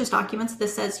the purchase documents that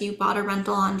says you bought a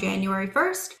rental on January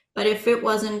 1st, but if it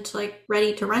wasn't like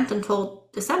ready to rent until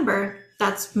December,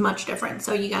 that's much different.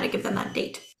 So you got to give them that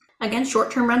date. Again,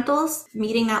 short-term rentals,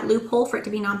 meeting that loophole for it to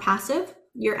be non-passive.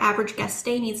 Your average guest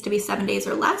stay needs to be 7 days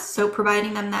or less. So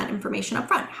providing them that information up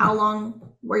front. How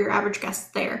long were your average guests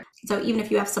there? So even if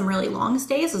you have some really long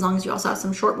stays, as long as you also have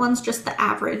some short ones, just the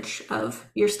average of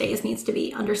your stays needs to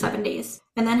be under 7 days.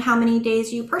 And then how many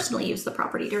days you personally use the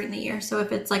property during the year. So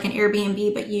if it's like an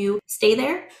Airbnb, but you stay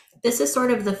there, this is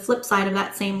sort of the flip side of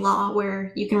that same law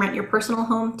where you can rent your personal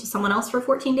home to someone else for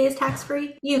 14 days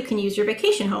tax-free. You can use your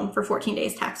vacation home for 14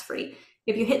 days tax-free.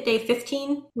 If you hit day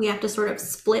 15, we have to sort of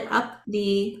split up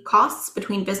the costs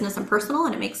between business and personal,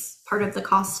 and it makes part of the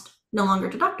cost no longer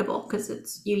deductible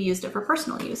because you used it for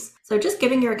personal use. So just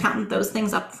giving your accountant those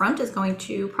things up front is going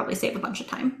to probably save a bunch of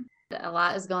time. A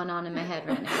lot is going on in my head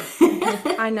right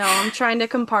now. I know. I'm trying to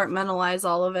compartmentalize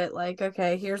all of it. Like,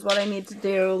 okay, here's what I need to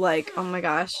do. Like, oh my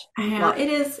gosh. I know, it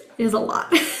is a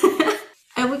lot.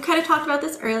 And we kind of talked about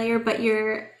this earlier, but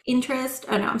your insurance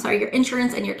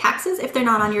and your taxes, if they're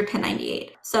not on your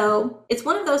 1098. So it's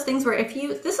one of those things where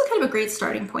this is kind of a great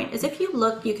starting point, is if you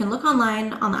can look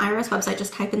online on the IRS website,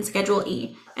 just type in Schedule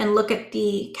E and look at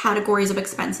the categories of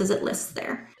expenses it lists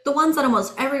there. The ones that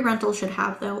almost every rental should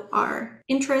have, though, are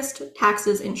interest,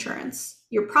 taxes, insurance.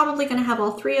 You're probably going to have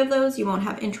all three of those. You won't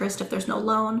have interest if there's no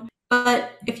loan.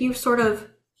 But if you've sort of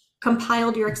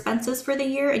compiled your expenses for the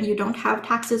year and you don't have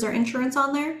taxes or insurance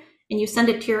on there and you send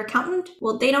it to your accountant,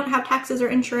 well, they don't have taxes or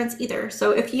insurance either.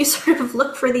 So if you sort of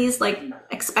look for these like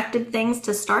expected things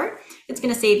to start, it's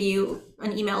going to save you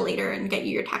an email later and get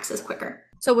you your taxes quicker.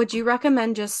 So would you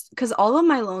recommend, just because all of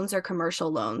my loans are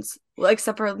commercial loans, well,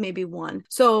 except for maybe one.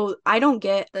 So I don't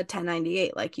get the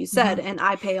 1098, like you said, and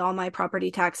I pay all my property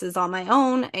taxes on my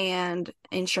own and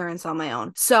insurance on my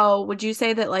own. So would you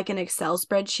say that like an Excel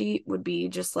spreadsheet would be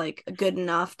just like good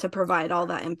enough to provide all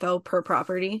that info per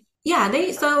property? Yeah,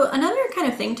 so another kind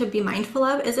of thing to be mindful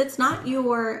of is it's not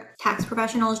your tax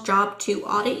professional's job to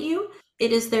audit you.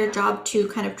 It is their job to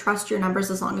kind of trust your numbers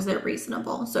as long as they're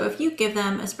reasonable. So if you give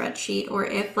them a spreadsheet, or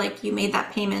if like you made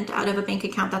that payment out of a bank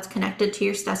account that's connected to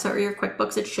your Stessa or your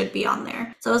QuickBooks, it should be on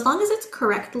there. So as long as it's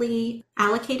correctly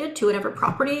allocated to whatever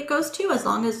property it goes to, as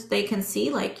long as they can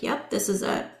see like, yep, this is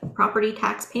a property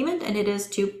tax payment and it is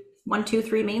to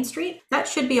 123 Main Street, that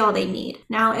should be all they need.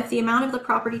 Now, if the amount of the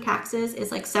property taxes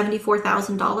is like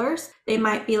 $74,000, they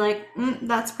might be like,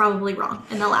 that's probably wrong.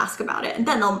 And they'll ask about it. And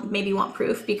then they'll maybe want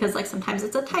proof, because like sometimes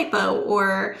it's a typo,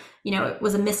 or, it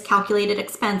was a miscalculated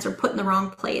expense or put in the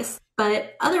wrong place.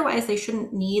 But otherwise, they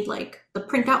shouldn't need like the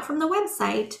printout from the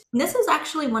website. And this is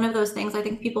actually one of those things I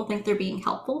think people think they're being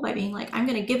helpful by being like, I'm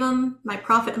going to give them my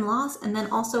profit and loss and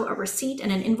then also a receipt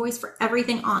and an invoice for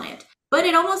everything on it. But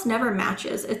it almost never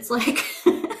matches. It's like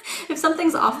if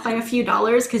something's off by a few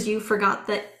dollars because you forgot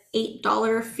the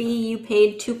 $8 fee you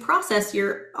paid to process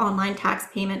your online tax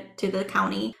payment to the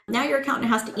county, now your accountant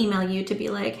has to email you to be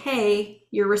like, hey,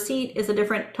 your receipt is a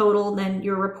different total than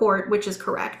your report, which is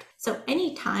correct. So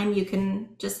anytime you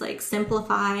can just like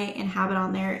simplify and have it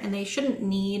on there, and they shouldn't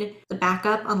need the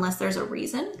backup unless there's a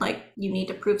reason, like you need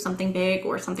to prove something big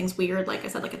or something's weird, like I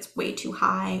said, like it's way too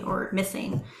high or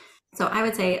missing. So I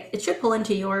would say it should pull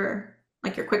into your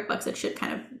QuickBooks. It should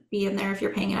kind of be in there if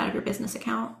you're paying it out of your business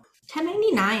account.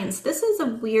 1099s. This is a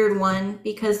weird one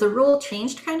because the rule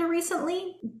changed kind of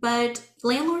recently, but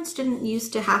landlords didn't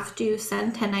used to have to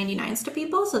send 1099s to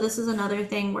people. So this is another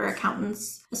thing where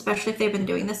accountants, especially if they've been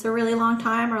doing this a really long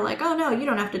time, are like, oh no, you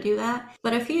don't have to do that.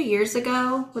 But a few years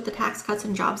ago with the Tax Cuts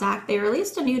and Jobs Act, they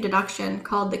released a new deduction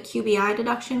called the QBI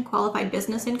deduction, Qualified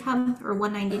Business Income, or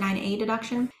 199A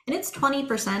deduction. And it's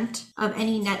 20% of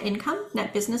any net income,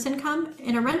 net business income.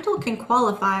 And a rental can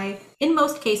qualify in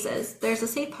most cases. There's a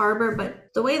safe harbor, but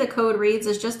the way the code reads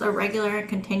is just a regular and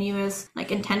continuous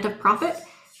like intent of profit.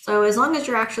 So as long as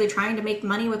you're actually trying to make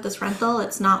money with this rental,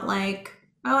 it's not like,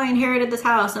 oh, I inherited this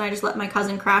house and I just let my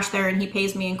cousin crash there and he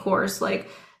pays me in course. Like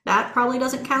that probably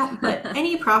doesn't count, but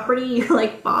any property you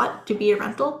like bought to be a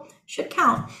rental should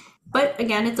count. But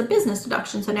again, it's a business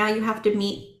deduction. So now you have to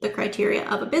meet the criteria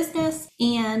of a business.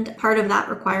 And part of that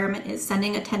requirement is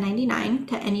sending a 1099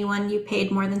 to anyone you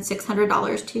paid more than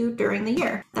 $600 to during the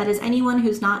year. That is anyone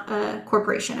who's not a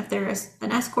corporation. If there is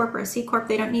an S Corp or a C Corp,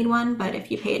 they don't need one. But if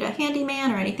you paid a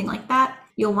handyman or anything like that,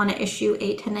 you'll want to issue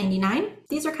a 1099.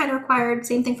 These are kind of required.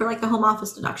 Same thing for like the home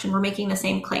office deduction. We're making the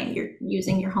same claim. You're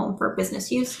using your home for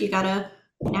business use. You got to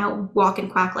now walk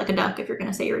and quack like a duck if you're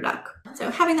going to say you're a duck. So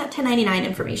having that 1099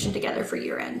 information together for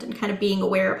year end and kind of being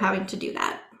aware of having to do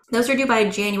that. Those are due by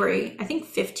January, I think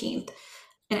 15th,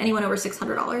 and anyone over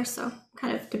 $600. So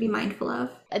kind of to be mindful of.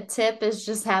 A tip is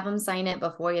just have them sign it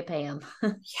before you pay them.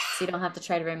 So you don't have to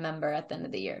try to remember at the end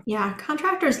of the year. Yeah,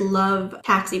 contractors love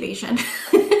tax evasion.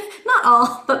 Not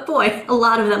all, but boy, a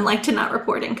lot of them like to not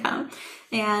report income.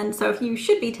 And so if you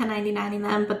should be 1099ing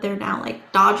them, but they're now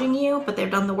like dodging you, but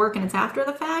they've done the work and it's after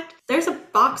the fact, there's a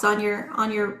box on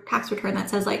your tax return that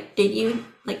says like,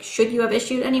 should you have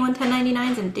issued anyone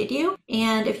 1099s and did you?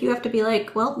 And if you have to be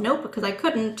like, well, nope, because I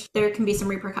couldn't, there can be some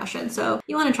repercussions. So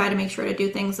you want to try to make sure to do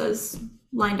things as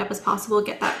lined up as possible,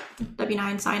 get that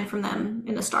W-9 signed from them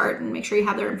in the start and make sure you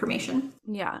have their information.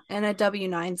 Yeah. And a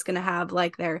W-9 is going to have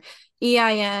like their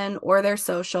EIN or their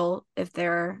social if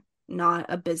they're not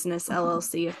a business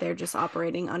LLC, if they're just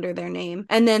operating under their name.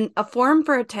 And then a form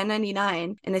for a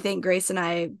 1099. And I think Grace and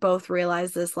I both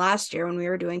realized this last year when we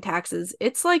were doing taxes.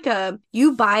 It's like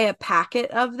you buy a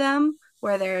packet of them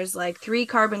where there's like 3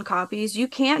 carbon copies, you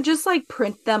can't just like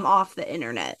print them off the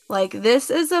internet. Like this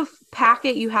is a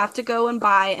packet you have to go and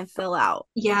buy and fill out.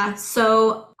 Yeah,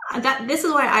 so this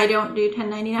is why I don't do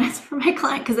 1099s for my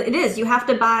client, because it is, you have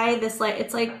to buy this, like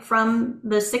it's like from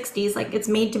the 60s, like it's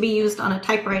made to be used on a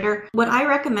typewriter. What I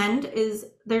recommend is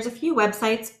there's a few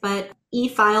websites, but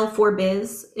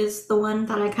eFile4Biz is the one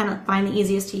that I kind of find the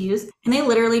easiest to use. And they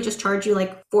literally just charge you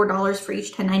like $4 for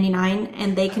each 1099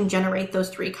 and they can generate those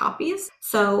 3 copies.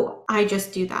 So I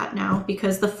just do that now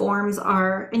because the forms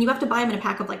are, and you have to buy them in a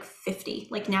pack of like 50.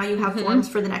 Like now you have forms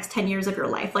for the next 10 years of your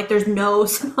life. Like there's no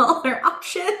smaller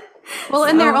option. Well,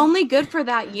 and they're only good for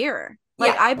that year.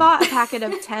 Like Yeah. I bought a packet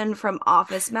of 10 from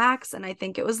Office Max and I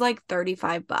think it was like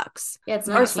 $35. Yeah, it's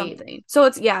not or cheap. something. So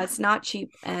it's not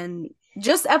cheap. And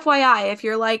just FYI, if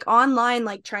you're like online,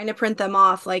 like trying to print them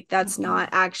off, like that's not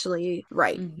actually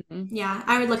right. Yeah,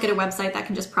 I would look at a website that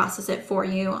can just process it for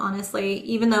you, honestly.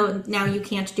 Even though now you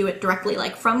can't do it directly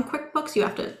like from QuickBooks, you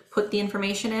have to put the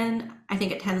information in. I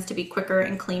think it tends to be quicker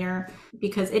and cleaner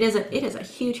because it is a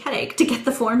huge headache to get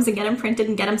the forms and get them printed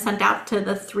and get them sent out to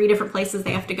the 3 different places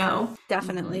they have to go.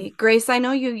 Definitely. Grace, I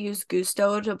know you use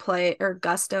Gusto to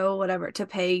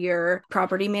pay your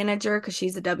property manager because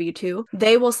she's a W-2.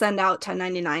 They will send out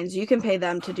 1099s. You can pay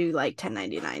them to do like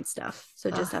 1099 stuff. So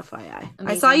just FYI. Amazing.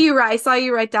 I saw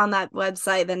you write down that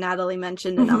website that Natalie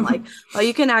mentioned and I'm like, oh,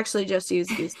 you can actually just use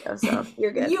Gusto. So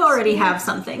you're good. You already have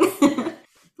something.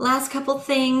 Last couple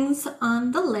things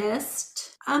on the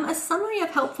list. A summary of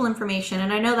helpful information.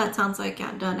 And I know that sounds like,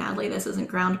 yeah, duh, Natalie, this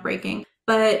isn't groundbreaking.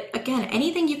 But again,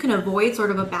 anything you can avoid sort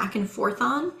of a back and forth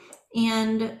on.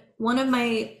 And one of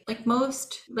my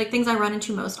things I run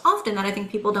into most often that I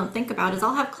think people don't think about is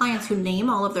I'll have clients who name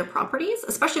all of their properties,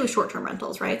 especially with short-term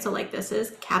rentals, right? So like this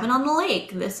is Cabin on the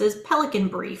Lake, this is Pelican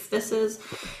Brief, this is,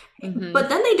 but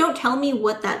then they don't tell me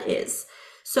what that is.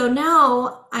 So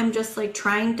now I'm just like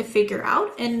trying to figure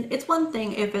out, and it's one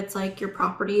thing if it's like your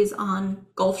property's on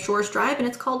Gulf Shores Drive and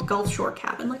it's called Gulf Shore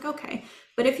Cabin, like, okay.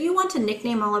 But if you want to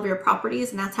nickname all of your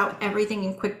properties and that's how everything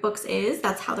in QuickBooks is,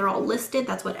 that's how they're all listed,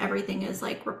 that's what everything is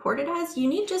like reported as, you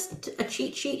need just a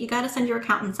cheat sheet. You got to send your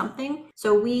accountant something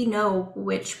so we know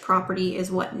which property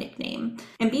is what nickname,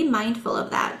 and be mindful of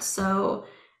that. So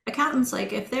accountants,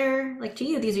 like if they're like, to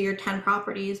you, these are your 10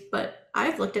 properties, but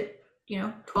I've looked at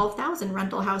 12,000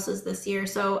 rental houses this year.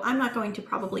 So I'm not going to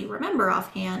probably remember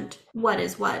offhand what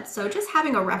is what. So just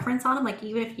having a reference on them, like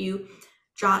even if you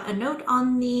jot a note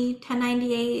on the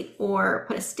 1098 or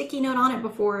put a sticky note on it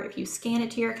before, if you scan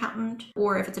it to your accountant,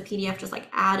 or if it's a PDF, just like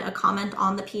add a comment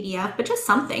on the PDF, but just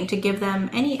something to give them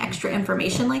any extra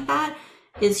information like that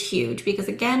is huge. Because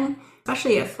again,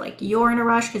 especially if like you're in a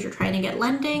rush because you're trying to get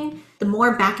lending, the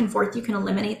more back and forth you can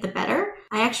eliminate, the better.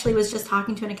 I actually was just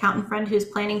talking to an accountant friend who's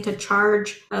planning to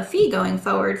charge a fee going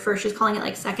forward for, she's calling it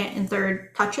like second and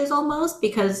third touches almost,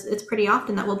 because it's pretty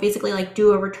often that we'll basically like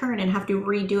do a return and have to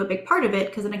redo a big part of it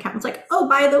because an accountant's like,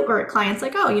 or a client's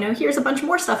like, oh, here's a bunch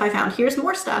more stuff I found, here's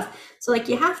more stuff. So like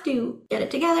you have to get it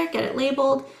together, get it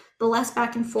labeled. The less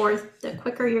back and forth, the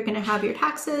quicker you're going to have your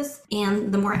taxes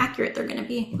and the more accurate they're going to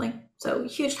be. Like, so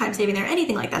huge time saving there.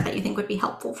 Anything like that you think would be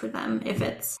helpful for them.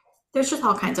 There's just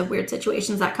all kinds of weird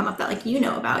situations that come up that like,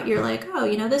 about. You're like, oh,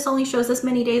 this only shows this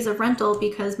many days of rental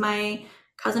because my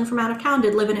cousin from out of town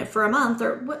did live in it for a month,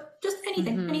 or what, just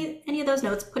anything, any of those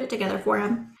notes, put it together for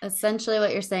him. Essentially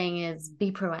what you're saying is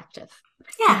be proactive.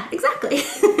 Yeah, exactly.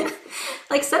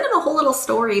 Like send them a whole little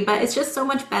story, but it's just so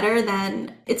much better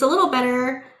it's a little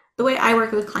better. The way I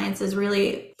work with clients is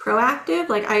really proactive.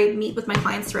 Like I meet with my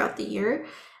clients throughout the year.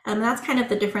 And that's kind of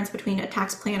the difference between a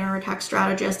tax planner or a tax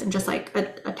strategist and just like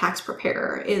a tax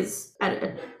preparer is at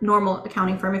a normal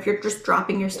accounting firm. If you're just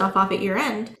dropping your stuff off at year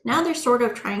end, now they're sort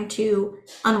of trying to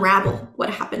unravel what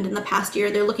happened in the past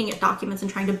year. They're looking at documents and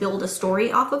trying to build a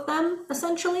story off of them,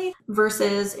 essentially,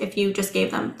 versus if you just gave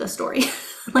them the story,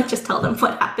 like just tell them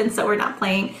what happened. So we're not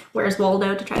playing Where's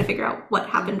Waldo to try to figure out what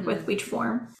happened with each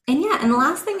form. And the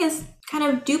last thing is kind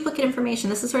of duplicate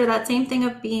information. This is sort of that same thing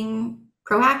of being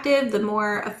proactive. The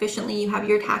more efficiently you have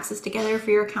your taxes together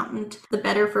for your accountant, the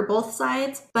better for both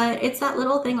sides. But it's that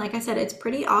little thing, like I said, it's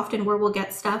pretty often where we'll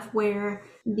get stuff where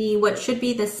what should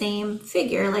be the same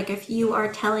figure, like if you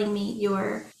are telling me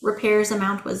your repairs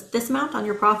amount was this amount on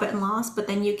your profit and loss, but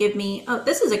then you give me, oh,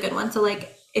 this is a good one. So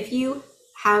like if you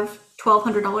have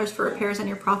 $1,200 for repairs on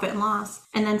your profit and loss,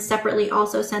 and then separately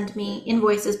also send me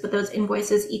invoices, but those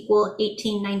invoices equal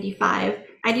 $1,895.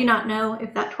 I do not know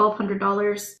if that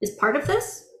 $1,200 is part of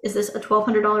this. Is this a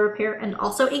 $1,200 repair and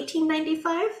also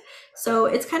 $1,895? So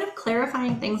it's kind of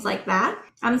clarifying things like that.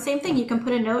 Same thing, you can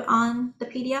put a note on the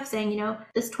PDF saying,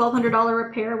 this $1,200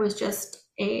 repair was just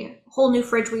a whole new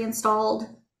fridge we installed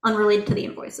unrelated to the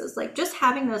invoices. Like just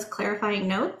having those clarifying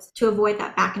notes to avoid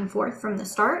that back and forth from the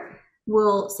start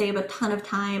will save a ton of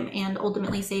time and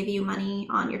ultimately save you money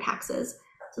on your taxes.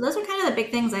 So those are kind of the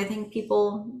big things I think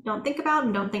people don't think about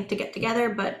and don't think to get together,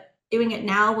 but doing it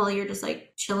now while you're just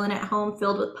like chilling at home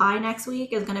filled with pie next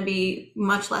week is going to be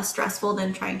much less stressful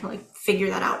than trying to like figure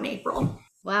that out in April.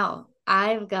 Wow.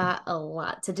 I've got a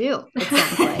lot to do, it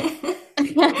sounds like.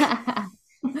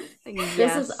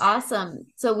 This is awesome.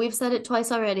 So we've said it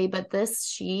twice already, but this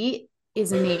sheet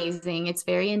is amazing. It's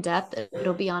very in-depth.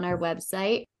 It'll be on our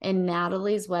website, and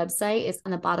Natalie's website is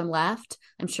on the bottom left.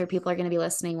 I'm sure people are going to be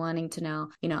listening, wanting to know,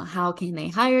 how can they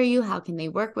hire you? How can they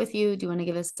work with you? Do you want to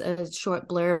give us a short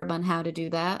blurb on how to do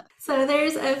that? So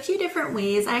there's a few different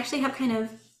ways. I actually have kind of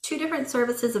 2 different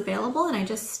services available, and I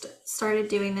just started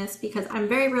doing this because I'm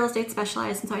very real estate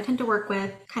specialized, and so I tend to work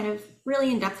with kind of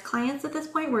really in-depth clients at this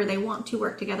point where they want to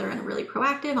work together on a really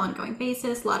proactive, ongoing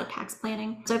basis, a lot of tax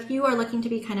planning. So if you are looking to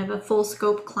be kind of a full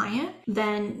scope client,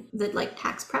 then the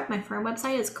tax prep, my firm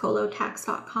website is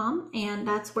kolodij.com, and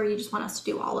that's where you just want us to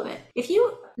do all of it.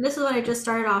 This is what I just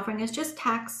started offering, is just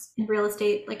tax and real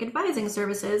estate advising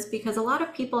services, because a lot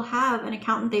of people have an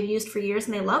accountant they've used for years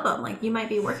and they love them. Like you might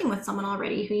be working with someone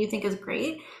already who you think is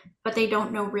great, but they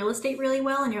don't know real estate really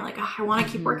well. And you're like, I want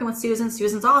to keep working with Susan.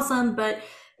 Susan's awesome, but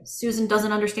Susan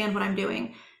doesn't understand what I'm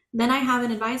doing. Then I have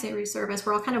an advisory service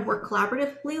where I'll kind of work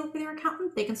collaboratively with your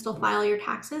accountant. They can still file your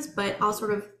taxes, but I'll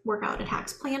sort of work out a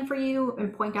tax plan for you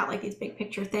and point out these big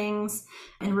picture things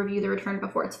and review the return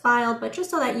before it's filed, but just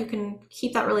so that you can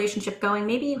keep that relationship going.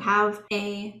 Maybe you have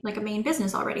a main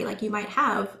business already. You might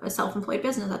have a self-employed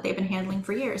business that they've been handling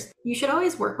for years. You should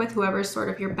always work with whoever's sort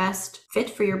of your best fit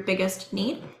for your biggest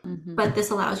need, but this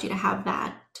allows you to have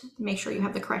that, make sure you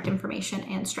have the correct information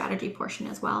and strategy portion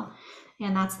as well.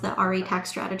 And that's the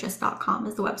retaxstrategist.com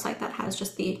is the website that has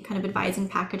just the kind of advising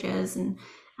packages and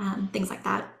things like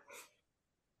that.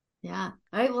 Yeah.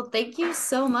 All right. Well, thank you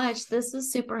so much. This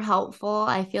was super helpful.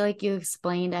 I feel like you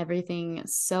explained everything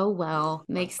so well,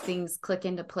 makes things click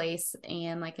into place.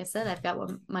 And like I said, I've got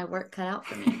my work cut out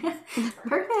for me.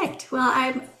 Perfect. Well,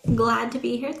 I'm glad to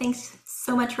be here. Thanks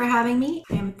so much for having me.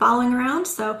 I'm following around.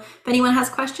 So if anyone has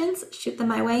questions, shoot them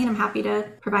my way and I'm happy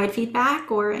to provide feedback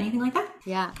or anything like that.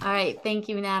 Yeah. All right. Thank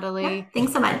you, Natalie. Yeah,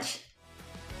 thanks so much.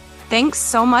 Thanks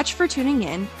so much for tuning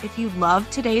in. If you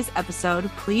loved today's episode,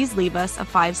 please leave us a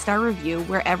 5-star review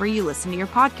wherever you listen to your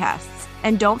podcasts.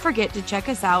 And don't forget to check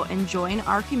us out and join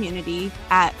our community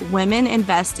at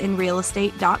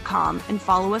womeninvestinrealestate.com and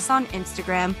follow us on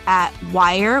Instagram at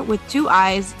WIIRE with 2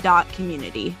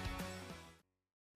 eyes.community.